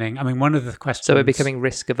questioning, I mean, one of the questions... So we're becoming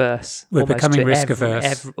risk-averse. We're becoming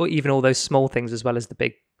risk-averse. Or even all those small things as well as the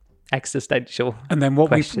big existential. And then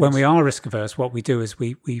questions. when we are risk averse, what we do is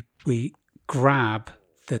we grab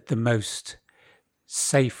the most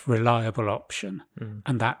safe, reliable option,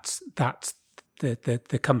 and that's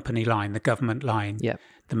the company line, the government line,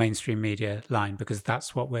 the mainstream media line, because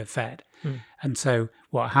that's what we're fed. And so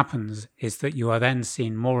what happens is that you are then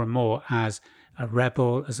seen more and more as a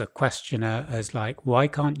rebel, as a questioner, as like, why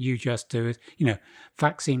can't you just do it?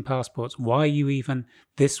 Vaccine passports, why are you even,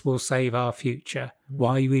 this will save our future.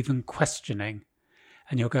 Why are you even questioning?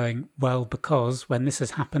 And you're going, well, because when this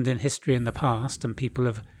has happened in history in the past and people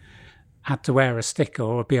have had to wear a sticker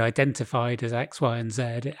or be identified as X, Y, and Z,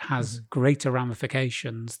 it has greater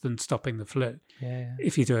ramifications than stopping the flu.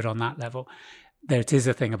 If you do it on that level. There it is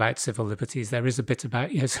a thing about civil liberties. There is a bit about,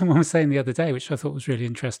 someone was saying the other day, which I thought was really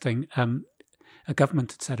interesting, a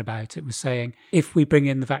government had said about it, was saying, if we bring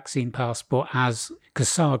in the vaccine passport because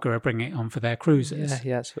Saga are bringing it on for their cruises.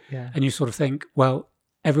 And you sort of think, well,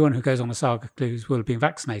 everyone who goes on the Saga cruise will have been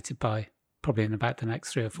vaccinated by probably in about the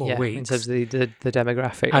next 3 or 4 weeks. In terms of the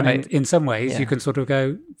demographic. And right? in some ways, you can sort of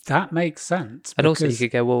go, that makes sense. And also you could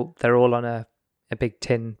go, well, they're all on a big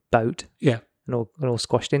tin boat. Yeah. And all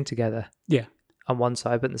squashed in together. Yeah. On one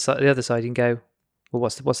side, but the other side, you can go, well,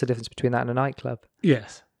 what's the difference between that and a nightclub?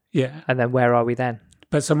 Yes. Yeah. And then where are we then?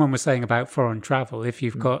 But someone was saying about foreign travel, if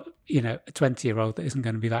you've got, a 20-year-old that isn't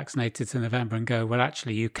going to be vaccinated till November and go, well,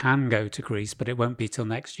 actually, you can go to Greece, but it won't be till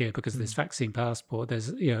next year because of this vaccine passport.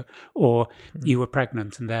 There's, or you were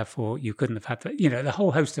pregnant and therefore you couldn't have had, the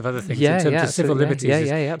whole host of other things in terms of civil liberties.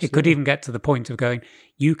 It could even get to the point of going,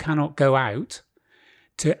 you cannot go out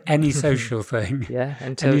to any social thing.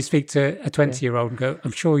 And you speak to a 20-year-old and go,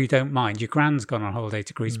 I'm sure you don't mind. Your grand's gone on holiday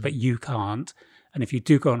to Greece, but you can't. And if you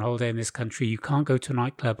do go on holiday in this country, you can't go to a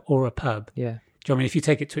nightclub or a pub. Do you know what I mean? If you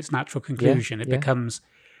take it to its natural conclusion, it becomes,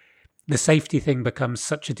 the safety thing becomes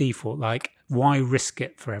such a default. Like, why risk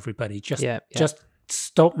it for everybody? Just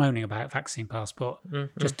stop moaning about vaccine passport.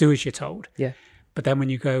 Just do as you're told. But then when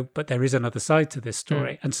you go, but there is another side to this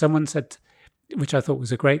story. And someone said, which I thought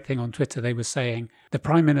was a great thing on Twitter, they were saying, the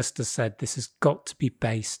Prime Minister said this has got to be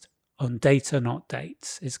based on data, not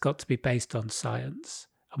dates. It's got to be based on science.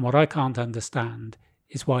 And what I can't understand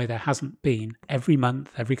is why there hasn't been, every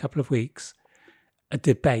month, every couple of weeks, a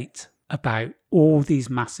debate about all these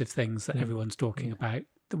massive things that everyone's talking about,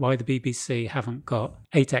 why the BBC haven't got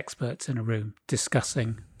 8 experts in a room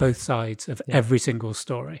discussing both sides of every single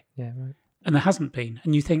story. And there hasn't been.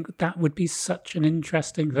 And you think that would be such an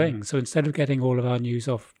interesting thing. So instead of getting all of our news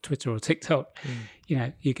off Twitter or TikTok,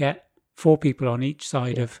 you get 4 people on each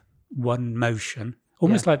side of one motion.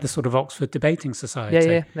 Almost like the sort of Oxford Debating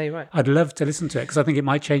Society. No, you're right. I'd love to listen to it because I think it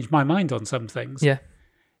might change my mind on some things.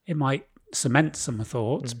 It might cement some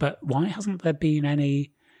thoughts, but why hasn't there been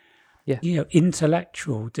any,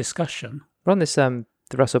 intellectual discussion? We're on this, the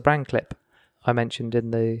Russell Brand clip I mentioned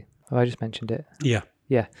I just mentioned it.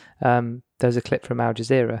 There's a clip from Al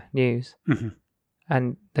Jazeera News,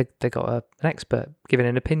 and they got an expert giving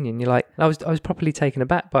an opinion. You're like, I was properly taken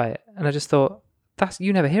aback by it, and I just thought,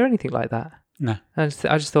 you never hear anything like that. No. I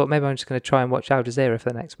just thought maybe I'm just going to try and watch Al Jazeera for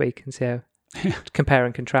the next week and see how compare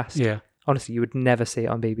and contrast. Honestly, you would never see it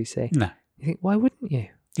on BBC. No. You think, why wouldn't you?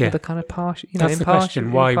 The kind of that's the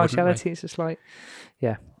question. Why impartiality. It's just like,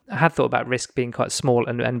 I had thought about risk being quite small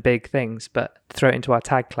and big things, but throw it into our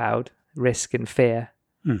tag cloud, risk and fear,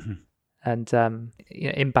 and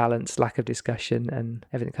imbalance, lack of discussion, and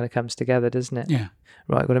everything kind of comes together, doesn't it?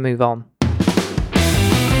 Right, got to move on.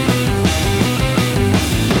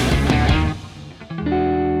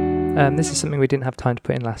 This is something we didn't have time to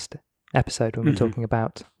put in last episode when we were talking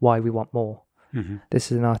about why we want more.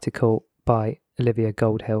 This is an article by Olivia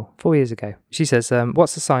Goldhill 4 years ago. She says,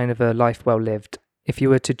 what's the sign of a life well lived? If you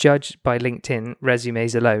were to judge by LinkedIn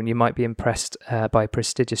resumes alone, you might be impressed by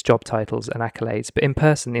prestigious job titles and accolades, but in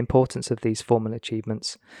person, the importance of these formal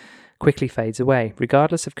achievements quickly fades away.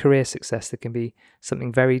 Regardless of career success, there can be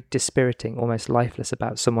something very dispiriting, almost lifeless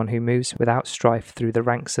about someone who moves without strife through the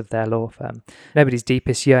ranks of their law firm. Nobody's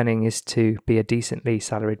deepest yearning is to be a decently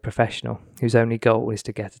salaried professional whose only goal is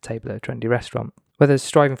to get a table at a trendy restaurant. Whether it's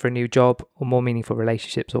striving for a new job or more meaningful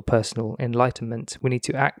relationships or personal enlightenment, we need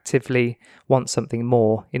to actively want something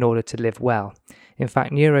more in order to live well. In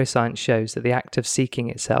fact, neuroscience shows that the act of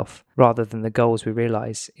seeking itself, rather than the goals we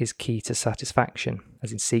realize, is key to satisfaction,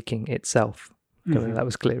 as in seeking itself. I don't know if that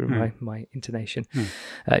was clear in my intonation.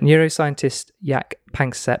 Neuroscientist Jaak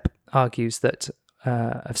Panksepp argues that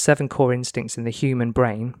of 7 core instincts in the human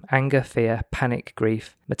brain, anger, fear, panic,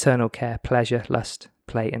 grief, maternal care, pleasure, lust,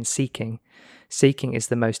 play, and seeking is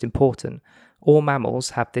the most important, All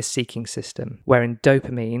mammals have this seeking system, wherein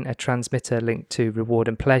dopamine, a transmitter linked to reward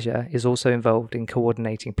and pleasure, is also involved in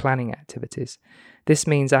coordinating planning activities. This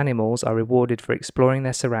means animals are rewarded for exploring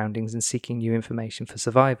their surroundings and seeking new information for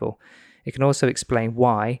survival. It can also explain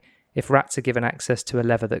why, if rats are given access to a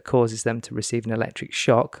lever that causes them to receive an electric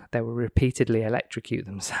shock, they will repeatedly electrocute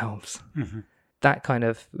themselves. Mm-hmm. That kind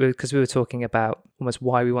of, because we were talking about almost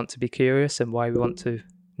why we want to be curious and why we want to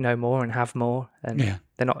know more and have more, and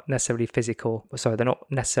they're not necessarily they're not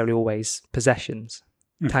necessarily always possessions,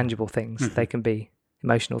 tangible things. They can be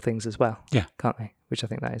emotional things as well, can't they? Which I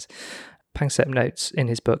think that is. Panksepp notes in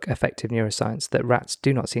his book Effective Neuroscience that rats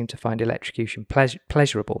do not seem to find electrocution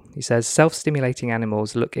pleasurable. He says self-stimulating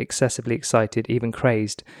animals look excessively excited, even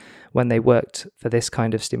crazed, when they worked for this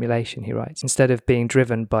kind of stimulation, he writes. Instead of being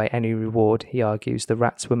driven by any reward, he argues, the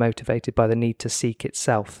rats were motivated by the need to seek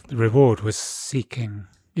itself. The reward was seeking,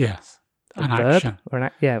 yes, an action. Or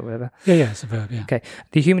whatever. Yeah, it's a verb, yeah. Okay.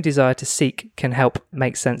 The human desire to seek can help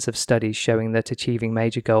make sense of studies showing that achieving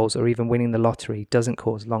major goals or even winning the lottery doesn't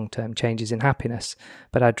cause long-term changes in happiness,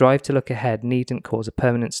 but our drive to look ahead needn't cause a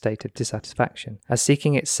permanent state of dissatisfaction, as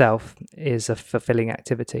seeking itself is a fulfilling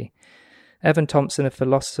activity. Evan Thompson, a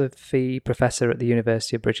philosophy professor at the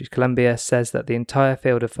University of British Columbia, says that the entire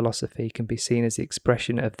field of philosophy can be seen as the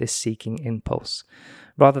expression of this seeking impulse.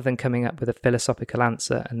 Rather than coming up with a philosophical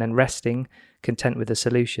answer and then resting, content with the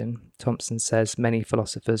solution, Thompson says many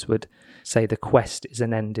philosophers would say the quest is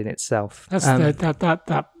an end in itself.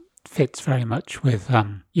 That fits very much with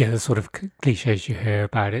the sort of cliches you hear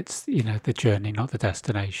about it's, the journey, not the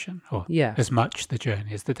destination, or as much the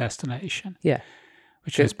journey as the destination. Yeah.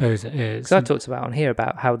 Which I suppose it is. Because I talked about on here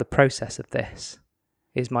about how the process of this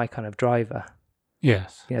is my kind of driver.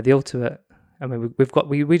 Yes. The ultimate. I mean,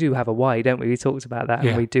 we do have a why, don't we? We talked about that,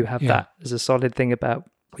 and we do have that as a solid thing about.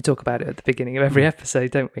 We talk about it at the beginning of every episode,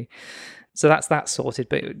 don't we? So that's sorted.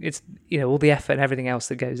 But it's all the effort and everything else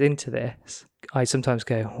that goes into this. I sometimes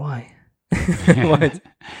go, why? Why?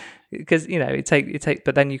 Because it take.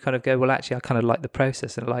 But then you kind of go, well, actually, I kind of like the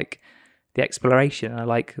process and like the exploration. I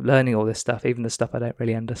like learning all this stuff, even the stuff I don't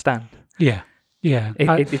really understand. Yeah.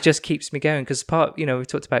 It just keeps me going because we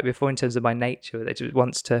talked about it before in terms of my nature. That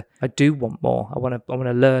it I do want more. I want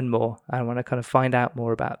to learn more. I want to kind of find out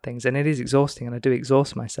more about things, and it is exhausting, and I do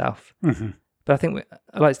exhaust myself. Mm-hmm. But I think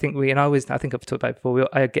I like to think I think I've talked about it before.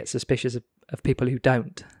 I get suspicious of people who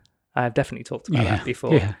don't. I've definitely talked about that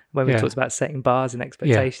before when we talked about setting bars and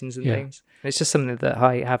expectations and things. And it's just something that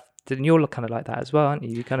I have. And you're kind of like that as well, aren't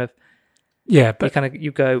you? You kind of. Yeah, but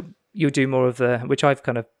you do more of which I've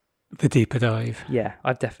kind of the deeper dive. Yeah,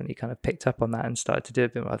 I've definitely kind of picked up on that and started to do a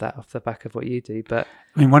bit more of that off the back of what you do. But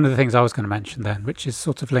I mean, one of the things I was going to mention then, which is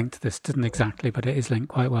sort of linked to this, didn't exactly, but it is linked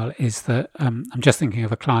quite well, is that I'm just thinking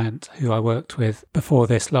of a client who I worked with before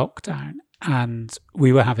this lockdown, and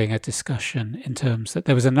we were having a discussion in terms that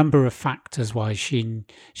there was a number of factors why she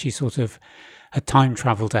sort of had time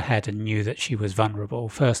travelled ahead and knew that she was vulnerable.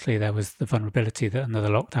 Firstly, there was the vulnerability that another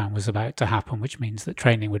lockdown was about to happen, which means that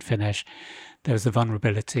training would finish. There was the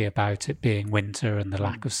vulnerability about it being winter and the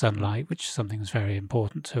lack of sunlight, which is something that's very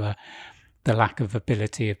important to her. The lack of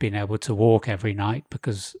ability of being able to walk every night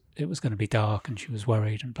because it was going to be dark and she was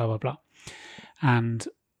worried and blah, blah, blah. And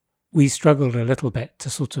we struggled a little bit to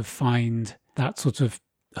sort of find that sort of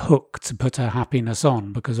hook to put her happiness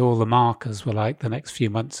on because all the markers were like the next few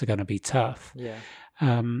months are going to be tough. Yeah.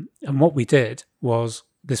 And what we did was,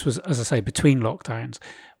 this was, as I say, between lockdowns,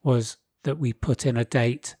 was that we put in a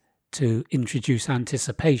date to introduce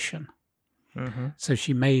anticipation. Mm-hmm. So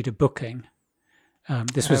she made a booking. I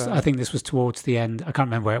think this was towards the end. I can't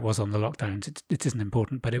remember where it was on the lockdowns. It isn't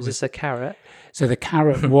important, but it was this a carrot. So the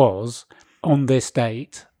carrot was, on this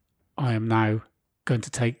date, I am now going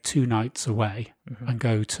to take 2 nights away and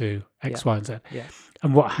go to X, Y, and Z. Yeah.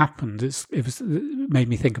 And what happened is it made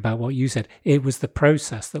me think about what you said. It was the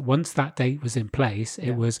process that once that date was in place,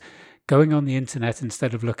 it was going on the internet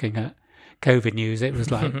instead of looking at COVID news. It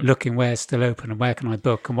was like looking where's still open and where can I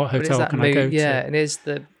book and what hotel can I go to. Yeah,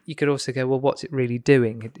 and you could also go, well, what's it really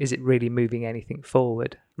doing? Is it really moving anything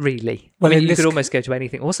forward? Really? Well, you could almost go to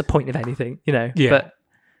anything. What's the point of anything? Yeah. But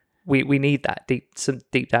we need that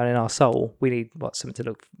deep down in our soul. We need something to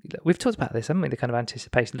look. We've talked about this, haven't we? The kind of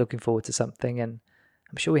anticipation, looking forward to something, and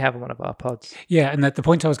I'm sure we have in one of our pods. Yeah, and the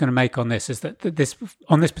point I was going to make on this is that this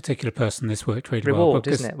particular person, this worked really well. Reward,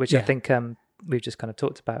 isn't it? Which I think we've just kind of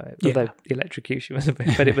talked about it. Although the electrocution was a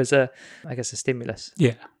bit, but it was a stimulus.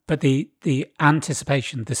 Yeah, but the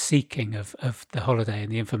anticipation, the seeking of the holiday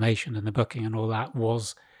and the information and the booking and all that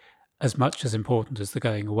was as much as important as the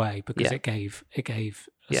going away because it gave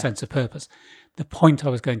a sense of purpose. The point I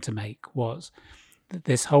was going to make was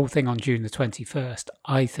this whole thing on June the 21st,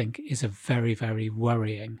 I think, is a very, very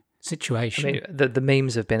worrying situation. I mean, the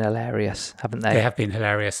memes have been hilarious, haven't they? They have been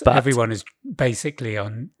hilarious. But everyone is basically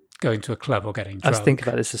on going to a club or getting drunk. I was thinking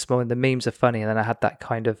about this morning. The memes are funny, and then I had that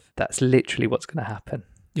kind of, that's literally what's going to happen.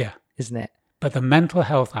 Yeah. Isn't it? But the mental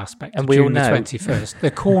health aspect and of we June all know. the 21st,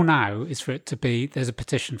 the call now is for it to be, there's a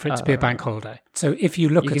petition for it to be a bank holiday. So if you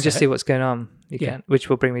look at it... You can just see what's going on. You can, which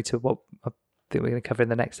will bring me to what I think we're going to cover in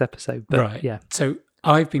the next episode. But right. Yeah. So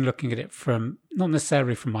I've been looking at it from, not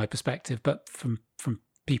necessarily from my perspective, but from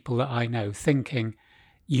people that I know, thinking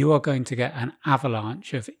you are going to get an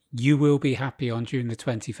avalanche of, you will be happy on June the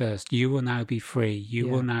 21st. You will now be free. You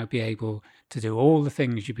will now be able to do all the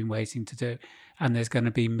things you've been waiting to do. And there's going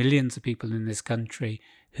to be millions of people in this country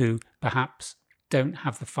who perhaps don't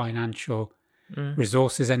have the financial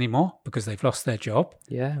resources anymore because they've lost their job.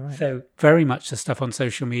 Yeah, right. So very much the stuff on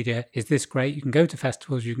social media is this great. You can go to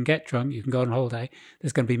festivals, you can get drunk, you can go on holiday.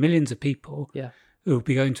 There's going to be millions of people who will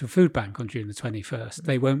be going to a food bank on June the 21st.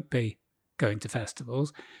 They won't be going to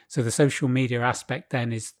festivals. So the social media aspect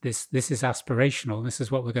then is this is aspirational. This is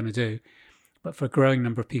what we're going to do. But for a growing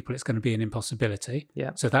number of people, it's going to be an impossibility.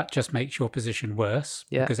 Yeah. So that just makes your position worse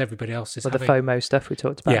because everybody else is the FOMO stuff we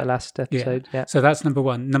talked about last episode. Yeah. So that's number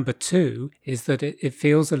one. Number two is that it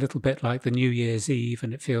feels a little bit like the New Year's Eve,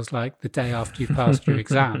 and it feels like the day after you've passed your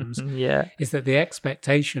exams. Yeah. Is that the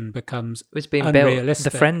expectation becomes it's been unrealistic.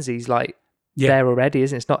 Built. The frenzy's like there already,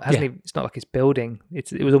 isn't it? It's not it's not like it's building.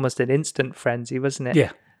 It was almost an instant frenzy, wasn't it?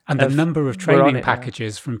 Yeah. And the number of training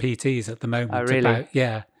packages from PTs at the moment really?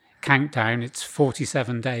 about countdown, it's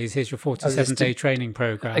 47 days. Here's your 47-day training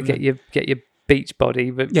program. Get your beach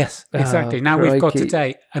body. But, yes, exactly. Now we've got to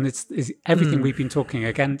date, and it's everything we've been talking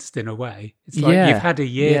against in a way. It's like you've had a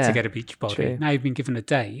year to get a beach body. True. Now you've been given a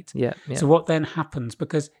date. Yeah. So what then happens?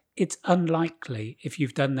 Because it's unlikely if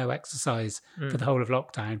you've done no exercise for the whole of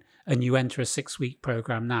lockdown and you enter a 6-week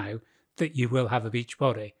program now that you will have a beach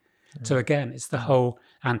body. So again, it's the whole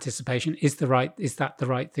anticipation. Is that the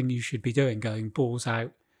right thing you should be doing? Going balls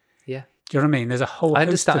out. Yeah. Do you know what I mean? There's a whole. I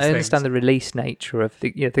understand the release nature of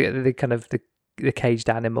the kind of the caged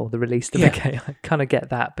animal, the release of the cage. I kind of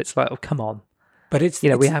get that, but it's like, oh, come on. But it's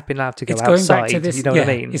we have been allowed to go outside. You know what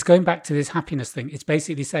I mean? It's going back to this happiness thing. It's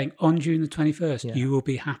basically saying on June the 21st, you will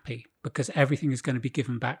be happy because everything is going to be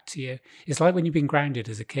given back to you. It's like when you've been grounded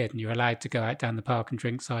as a kid and you're allowed to go out down the park and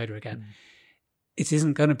drink cider again. It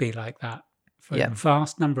isn't going to be like that. For a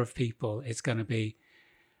vast number of people, it's going to be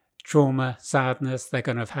trauma, sadness. They're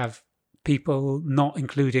going to have people not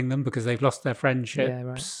including them because they've lost their friendships. Yeah,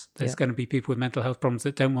 right. There's going to be people with mental health problems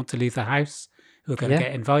that don't want to leave the house, who are going to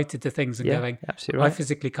get invited to things and going, absolutely right. I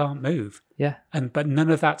physically can't move. Yeah. But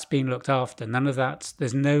none of that's been looked after. None of that's,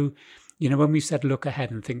 there's no, when we said look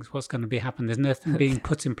ahead and think what's going to be happening, there's nothing being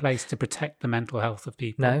put in place to protect the mental health of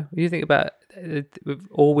people. No. You think about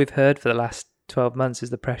all we've heard for the last 12 months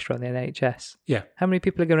is the pressure on the NHS. Yeah. How many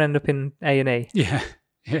people are going to end up in A&E? Yeah.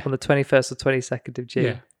 On the 21st or 22nd of June?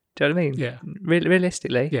 Yeah. Do you know what I mean? Yeah.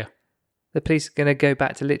 Realistically, the police are going to go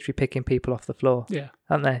back to literally picking people off the floor,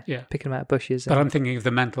 aren't they? Yeah. Picking them out of bushes. But I'm thinking of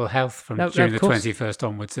the mental health from June the 21st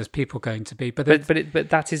onwards. There's people going to be... But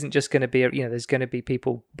that isn't just going to be... there's going to be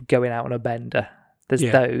people going out on a bender. There's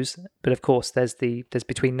those. But of course, there's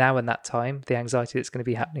between now and that time, the anxiety that's going to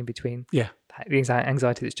be happening between... Yeah. The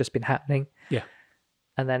anxiety that's just been happening. Yeah.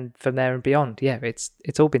 And then from there and beyond,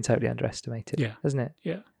 it's all been totally underestimated, hasn't it?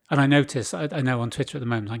 Yeah. And I notice, I know on Twitter at the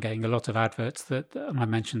moment, I'm getting a lot of adverts that, and I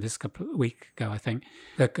mentioned this a week ago, I think,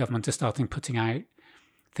 the government is starting putting out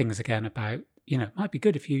things again about, it might be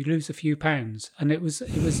good if you lose a few pounds. And it was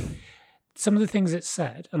some of the things it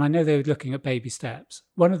said, and I know they were looking at baby steps.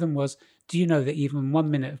 One of them was, do you know that even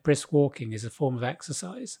 1 minute of brisk walking is a form of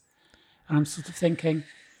exercise? And I'm sort of thinking,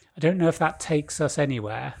 I don't know if that takes us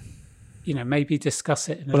anywhere. Maybe discuss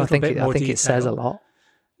it in a little bit more detail. I think it says a lot.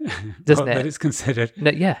 Doesn't it? That it's considered.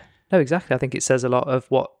 No, exactly. I think it says a lot of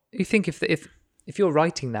what you think. If you're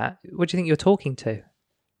writing that, what do you think you're talking to?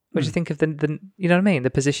 What do you think of the you know what I mean? The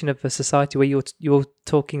position of a society where you're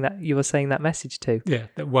talking that you are saying that message to. Yeah,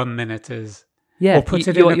 that 1 minute is. Yeah, or put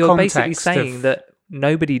it in the you're context basically saying that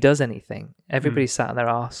nobody does anything. Everybody's sat on their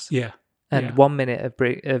arse. Yeah. And 1 minute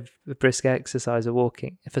of brisk exercise or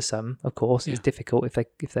walking, for some, of course, is difficult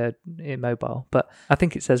if they're immobile. But I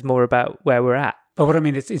think it says more about where we're at. But what I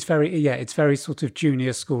mean, it's very sort of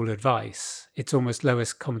junior school advice. It's almost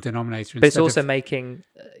lowest common denominator. But it's also making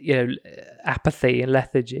apathy and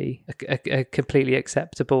lethargy a completely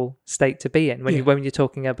acceptable state to be in when you're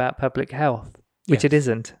talking about public health, which it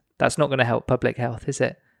isn't. That's not going to help public health, is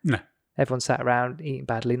it? No. Everyone sat around eating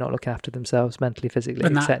badly, not looking after themselves mentally, physically,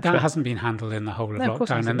 But etc. that hasn't been handled in the whole of No, of course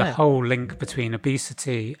it lockdown, hasn't, and the no. whole link between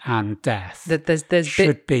obesity and death There's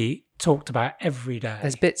should be talked about every day.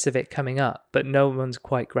 There's bits of it coming up, but no one's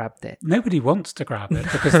quite grabbed it. Nobody wants to grab it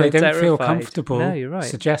because they don't feel Terrified. comfortable No, you're right.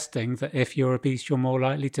 suggesting that if you're obese, you're more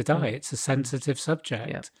likely to die. It's a sensitive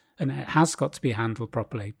subject, and it has got to be handled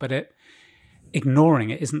properly. But ignoring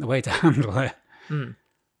it isn't the way to handle it.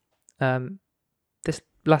 This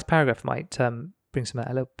last paragraph might bring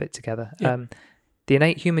a little bit together. Yeah. The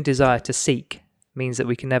innate human desire to seek means that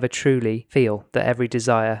we can never truly feel that every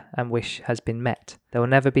desire and wish has been met. There will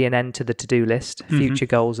never be an end to the to-do list, future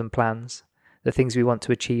goals and plans, the things we want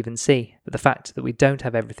to achieve and see. But the fact that we don't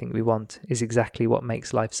have everything we want is exactly what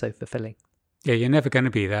makes life so fulfilling. Yeah, you're never going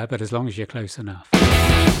to be there, but as long as you're close enough.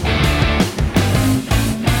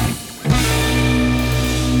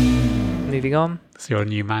 Moving on. It's your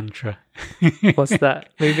new mantra. What's that?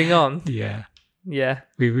 Moving on? Yeah. Yeah.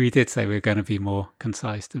 We did say we were going to be more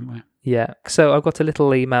concise, didn't we? Yeah. So I got a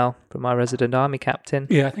little email from our resident army captain.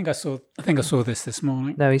 Yeah, I think I saw this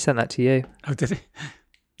morning. No, he sent that to you. Oh, did he?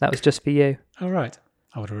 That was just for you. Oh, right.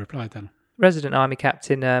 I would have replied then. Resident Army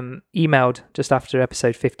Captain emailed just after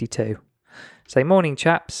episode 52. Say, morning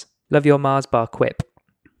chaps, love your Mars bar quip,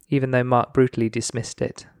 even though Mark brutally dismissed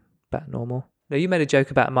it. About normal. No, you made a joke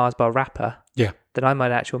about a Mars bar rapper. Yeah. Then I made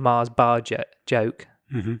an actual Mars bar joke.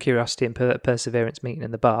 Mm-hmm. Curiosity and Perseverance meeting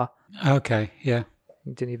in the bar. Okay, yeah.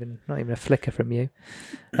 He didn't not even a flicker from you.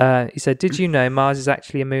 He said, did you know Mars is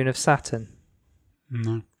actually a moon of Saturn?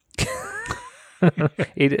 No.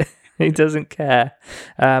 He doesn't care.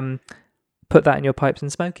 Put that in your pipes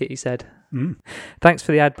and smoke it, he said. Thanks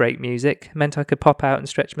for the ad break music. Meant I could pop out and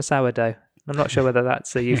stretch my sourdough. I'm not sure whether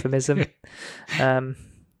that's a euphemism. There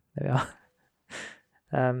we are.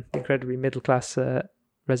 Incredibly middle class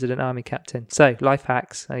resident army captain. So, life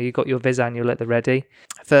hacks. You got your Viz annual at the ready.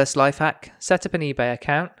 First life hack, set up an eBay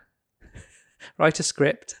account, write a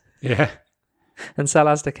script, and sell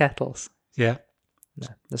Asda kettles. Yeah. No,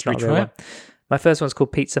 that's not a real one. My first one's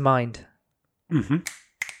called Pizza Mind. Mm-hmm.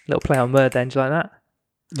 Little play on word then, do you like that?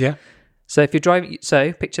 Yeah. So if you're driving,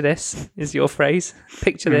 picture this is your phrase.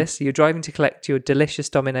 Picture this: you're driving to collect your delicious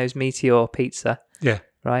Domino's Meteor pizza. Yeah.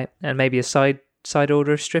 Right, and maybe a side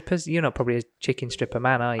order of strippers. You're not probably a chicken stripper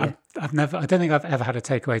man, are you? I don't think I've ever had a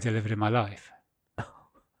takeaway delivered in my life.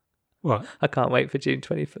 What? I can't wait for June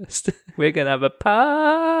 21st. We're gonna have a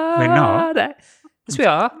party. We're not. Yes, we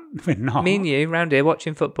are. We're not. Me and you round here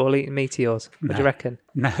watching football, eating meteors. What do you reckon?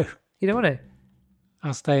 No. You don't want to?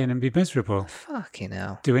 I'll stay in and be miserable. Fucking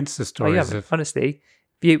hell. Do Insta stories of... Honestly,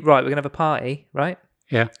 we're going to have a party, right?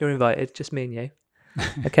 Yeah. You're invited, just me and you.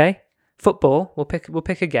 Okay? Football, we'll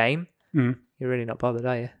pick a game. You're really not bothered,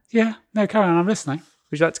 are you? Yeah. No, carry on, I'm listening.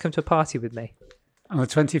 Would you like to come to a party with me? On the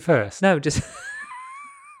 21st? No, just...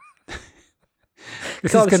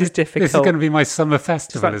 This is difficult. This is going to be my summer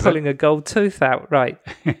festival, it's like pulling a gold tooth out, right?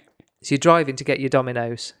 So you're driving to get your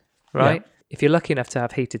Domino's, right? Yeah. If you're lucky enough to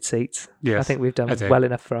have heated seats, I think we've done well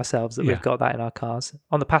enough for ourselves that we've got that in our cars.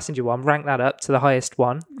 On the passenger one, rank that up to the highest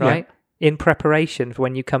one, right? Yeah. In preparation for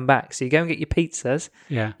when you come back. So you go and get your pizzas.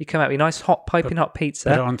 Yeah. You come out with a nice hot, piping hot pizza.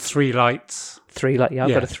 Put it on 3 lights. 3 lights, I've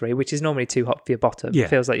got a 3, which is normally too hot for your bottom. Yeah. It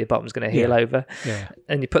feels like your bottom's going to heel over. Yeah.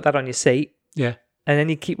 And you put that on your seat. Yeah. And then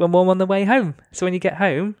you keep them warm on the way home. So when you get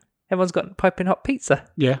home, everyone's got piping hot pizza.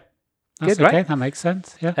 Yeah. That's good, okay. Right? That makes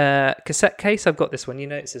sense. Yeah. Cassette case. I've got this one. You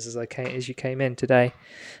noticed this as you came in today.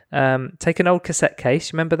 Take an old cassette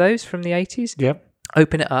case. Remember those from the 80s? Yep.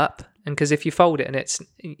 Open it up, and because if you fold it and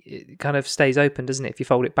it kind of stays open, doesn't it? If you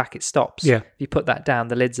fold it back, it stops. Yeah. If you put that down,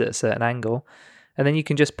 the lid's at a certain angle, and then you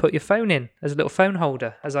can just put your phone in as a little phone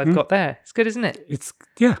holder, as I've got there. It's good, isn't it? It's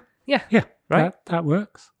Yeah. Right. That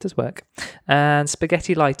works. It does work. And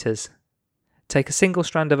spaghetti lighters. Take a single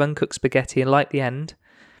strand of uncooked spaghetti and light the end,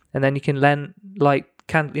 and then you can light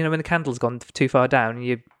when the candle's gone too far down and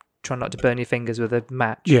you try not to burn your fingers with a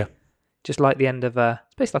match. Yeah. Just light the end of it's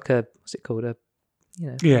basically like what's it called?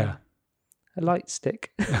 A light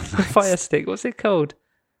stick. A fire stick. What's it called?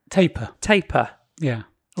 Taper. So Yeah.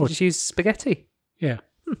 Or just use spaghetti. Yeah.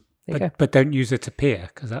 There you go. But don't use a tapir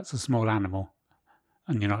because that's a small animal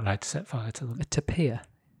and you're not allowed to set fire to them. A tapir.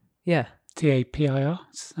 Yeah. TAPIR.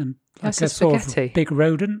 And like That's a sort spaghetti. of big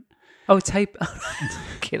rodent. Oh, tape.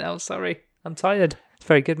 Sorry. I'm tired. It's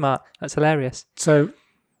very good, Mark. That's hilarious. So,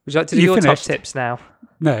 would you like to do your finished? top tips now?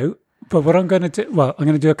 No, but what I'm going to do, I'm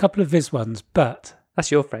going to do a couple of Viz ones, but... That's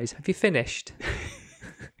your phrase. Have you finished?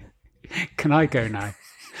 Can I go now?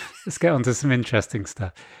 Let's get on to some interesting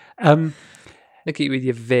stuff. Look at you with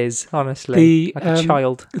your Viz, honestly. Like a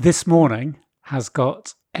child. This Morning has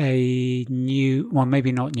got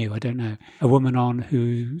maybe not new, I don't know, a woman on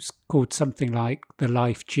who's called something like the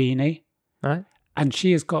Life Genie. Right. And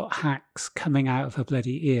she has got hacks coming out of her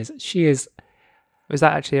bloody ears. She is... Was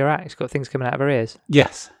that actually her act? She's got things coming out of her ears?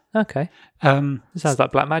 Yes. Okay. It sounds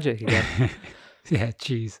like black magic again. Yeah,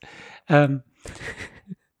 geez.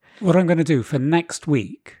 What I'm going to do for next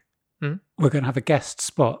week, we're going to have a guest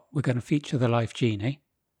spot. We're going to feature the Life Genie.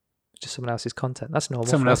 Just someone else's content. That's normal.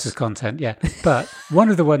 Someone else's content, yeah. But one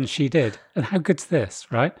of the ones she did, and how good's this,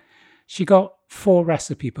 right? She got 4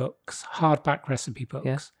 recipe books, hardback recipe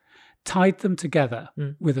books, tied them together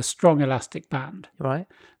with a strong elastic band. Right.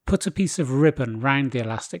 Put a piece of ribbon round the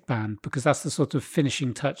elastic band because that's the sort of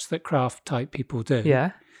finishing touch that craft type people do.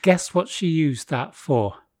 Yeah. Guess what she used that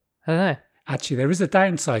for? I don't know. Actually, there is a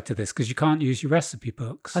downside to this because you can't use your recipe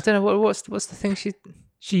books. I don't know. What's the thing she...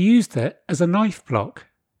 She used it as a knife block.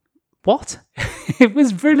 What? It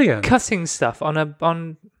was brilliant. Cutting stuff on a...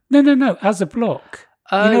 on. No, as a block.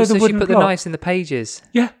 Oh, you know, so the she wooden put the block? knives in the pages.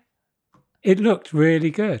 Yeah. It looked really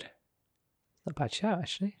good. Not a bad shout,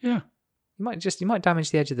 actually. Yeah. You might damage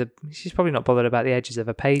the edge of the... She's probably not bothered about the edges of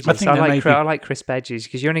her pages. I think I like crisp edges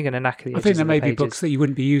because you're only going to knacker the edges I think there of may the be pages. books that you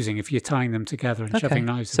wouldn't be using if you're tying them together and shoving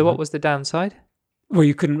knives in So them. what was the downside? Well,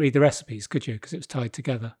 you couldn't read the recipes, could you? Because it was tied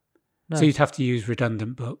together. No. So you'd have to use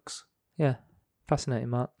redundant books. Yeah. Fascinating,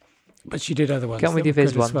 Mark. But she did other ones. Get on with that your were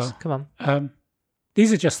viz good as ones. well. Come on.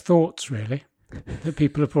 These are just thoughts, really, that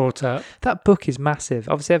people have brought up. That book is massive.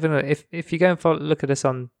 Obviously, everyone, if you go and look at us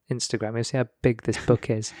on Instagram, you'll see how big this book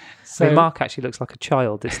is. So, Mark actually looks like a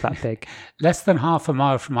child. It's that big. Less than half a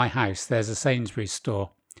mile from my house, there's a Sainsbury's store.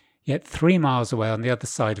 Yet 3 miles away on the other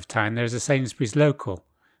side of town, there's a Sainsbury's local.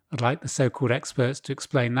 I'd like the so-called experts to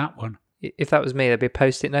explain that one. If that was me, there'd be a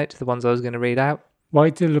post-it note to the ones I was going to read out. Why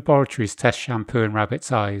do laboratories test shampoo in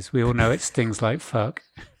rabbits' eyes? We all know it stings like fuck.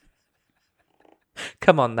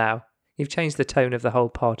 Come on now. You've changed the tone of the whole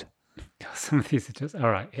pod. God, some of these are just... All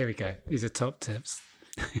right, here we go. These are top tips.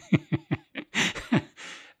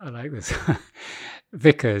 I like this.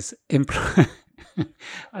 Vickers.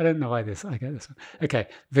 I don't know why I get this one. Okay,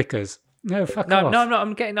 Vickers. No, fuck off. No, I'm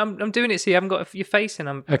not. I'm doing it so you haven't got your face in.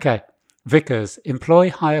 Okay. Vickers,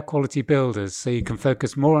 employ higher quality builders so you can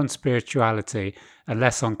focus more on spirituality and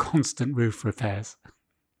less on constant roof repairs.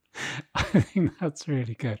 I think that's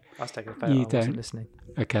really good. I was taking a photo. You I wasn't don't. listening.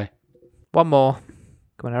 Okay. One more.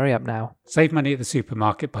 Come on, hurry up now. Save money at the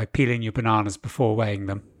supermarket by peeling your bananas before weighing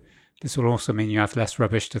them. This will also mean you have less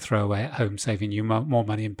rubbish to throw away at home, saving you more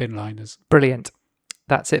money in bin liners. Brilliant.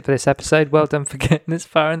 That's it for this episode. Well done for getting this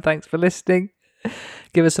far and thanks for listening.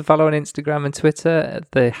 Give us a follow on Instagram and Twitter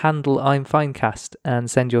at the handle I'mFinecast and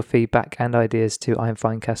send your feedback and ideas to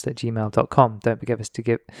imfinecast@gmail.com. Don't forget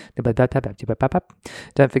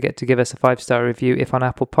to give us a 5-star review if on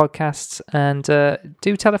Apple Podcasts, and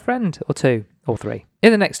do tell a friend or 2 or 3.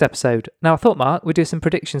 In the next episode, now I thought, Mark, we'd do some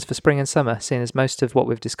predictions for spring and summer, seeing as most of what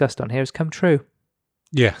we've discussed on here has come true.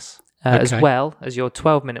 Yes. As well as your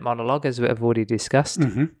 12-minute monologue, as we've already discussed.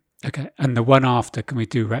 Mm-hmm. Okay, and the one after, can we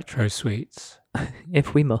do retro sweets?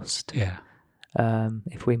 If we must. Yeah.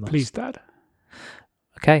 If we must. Please, Dad.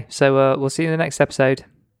 Okay, so we'll see you in the next episode.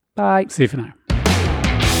 Bye. See you for now.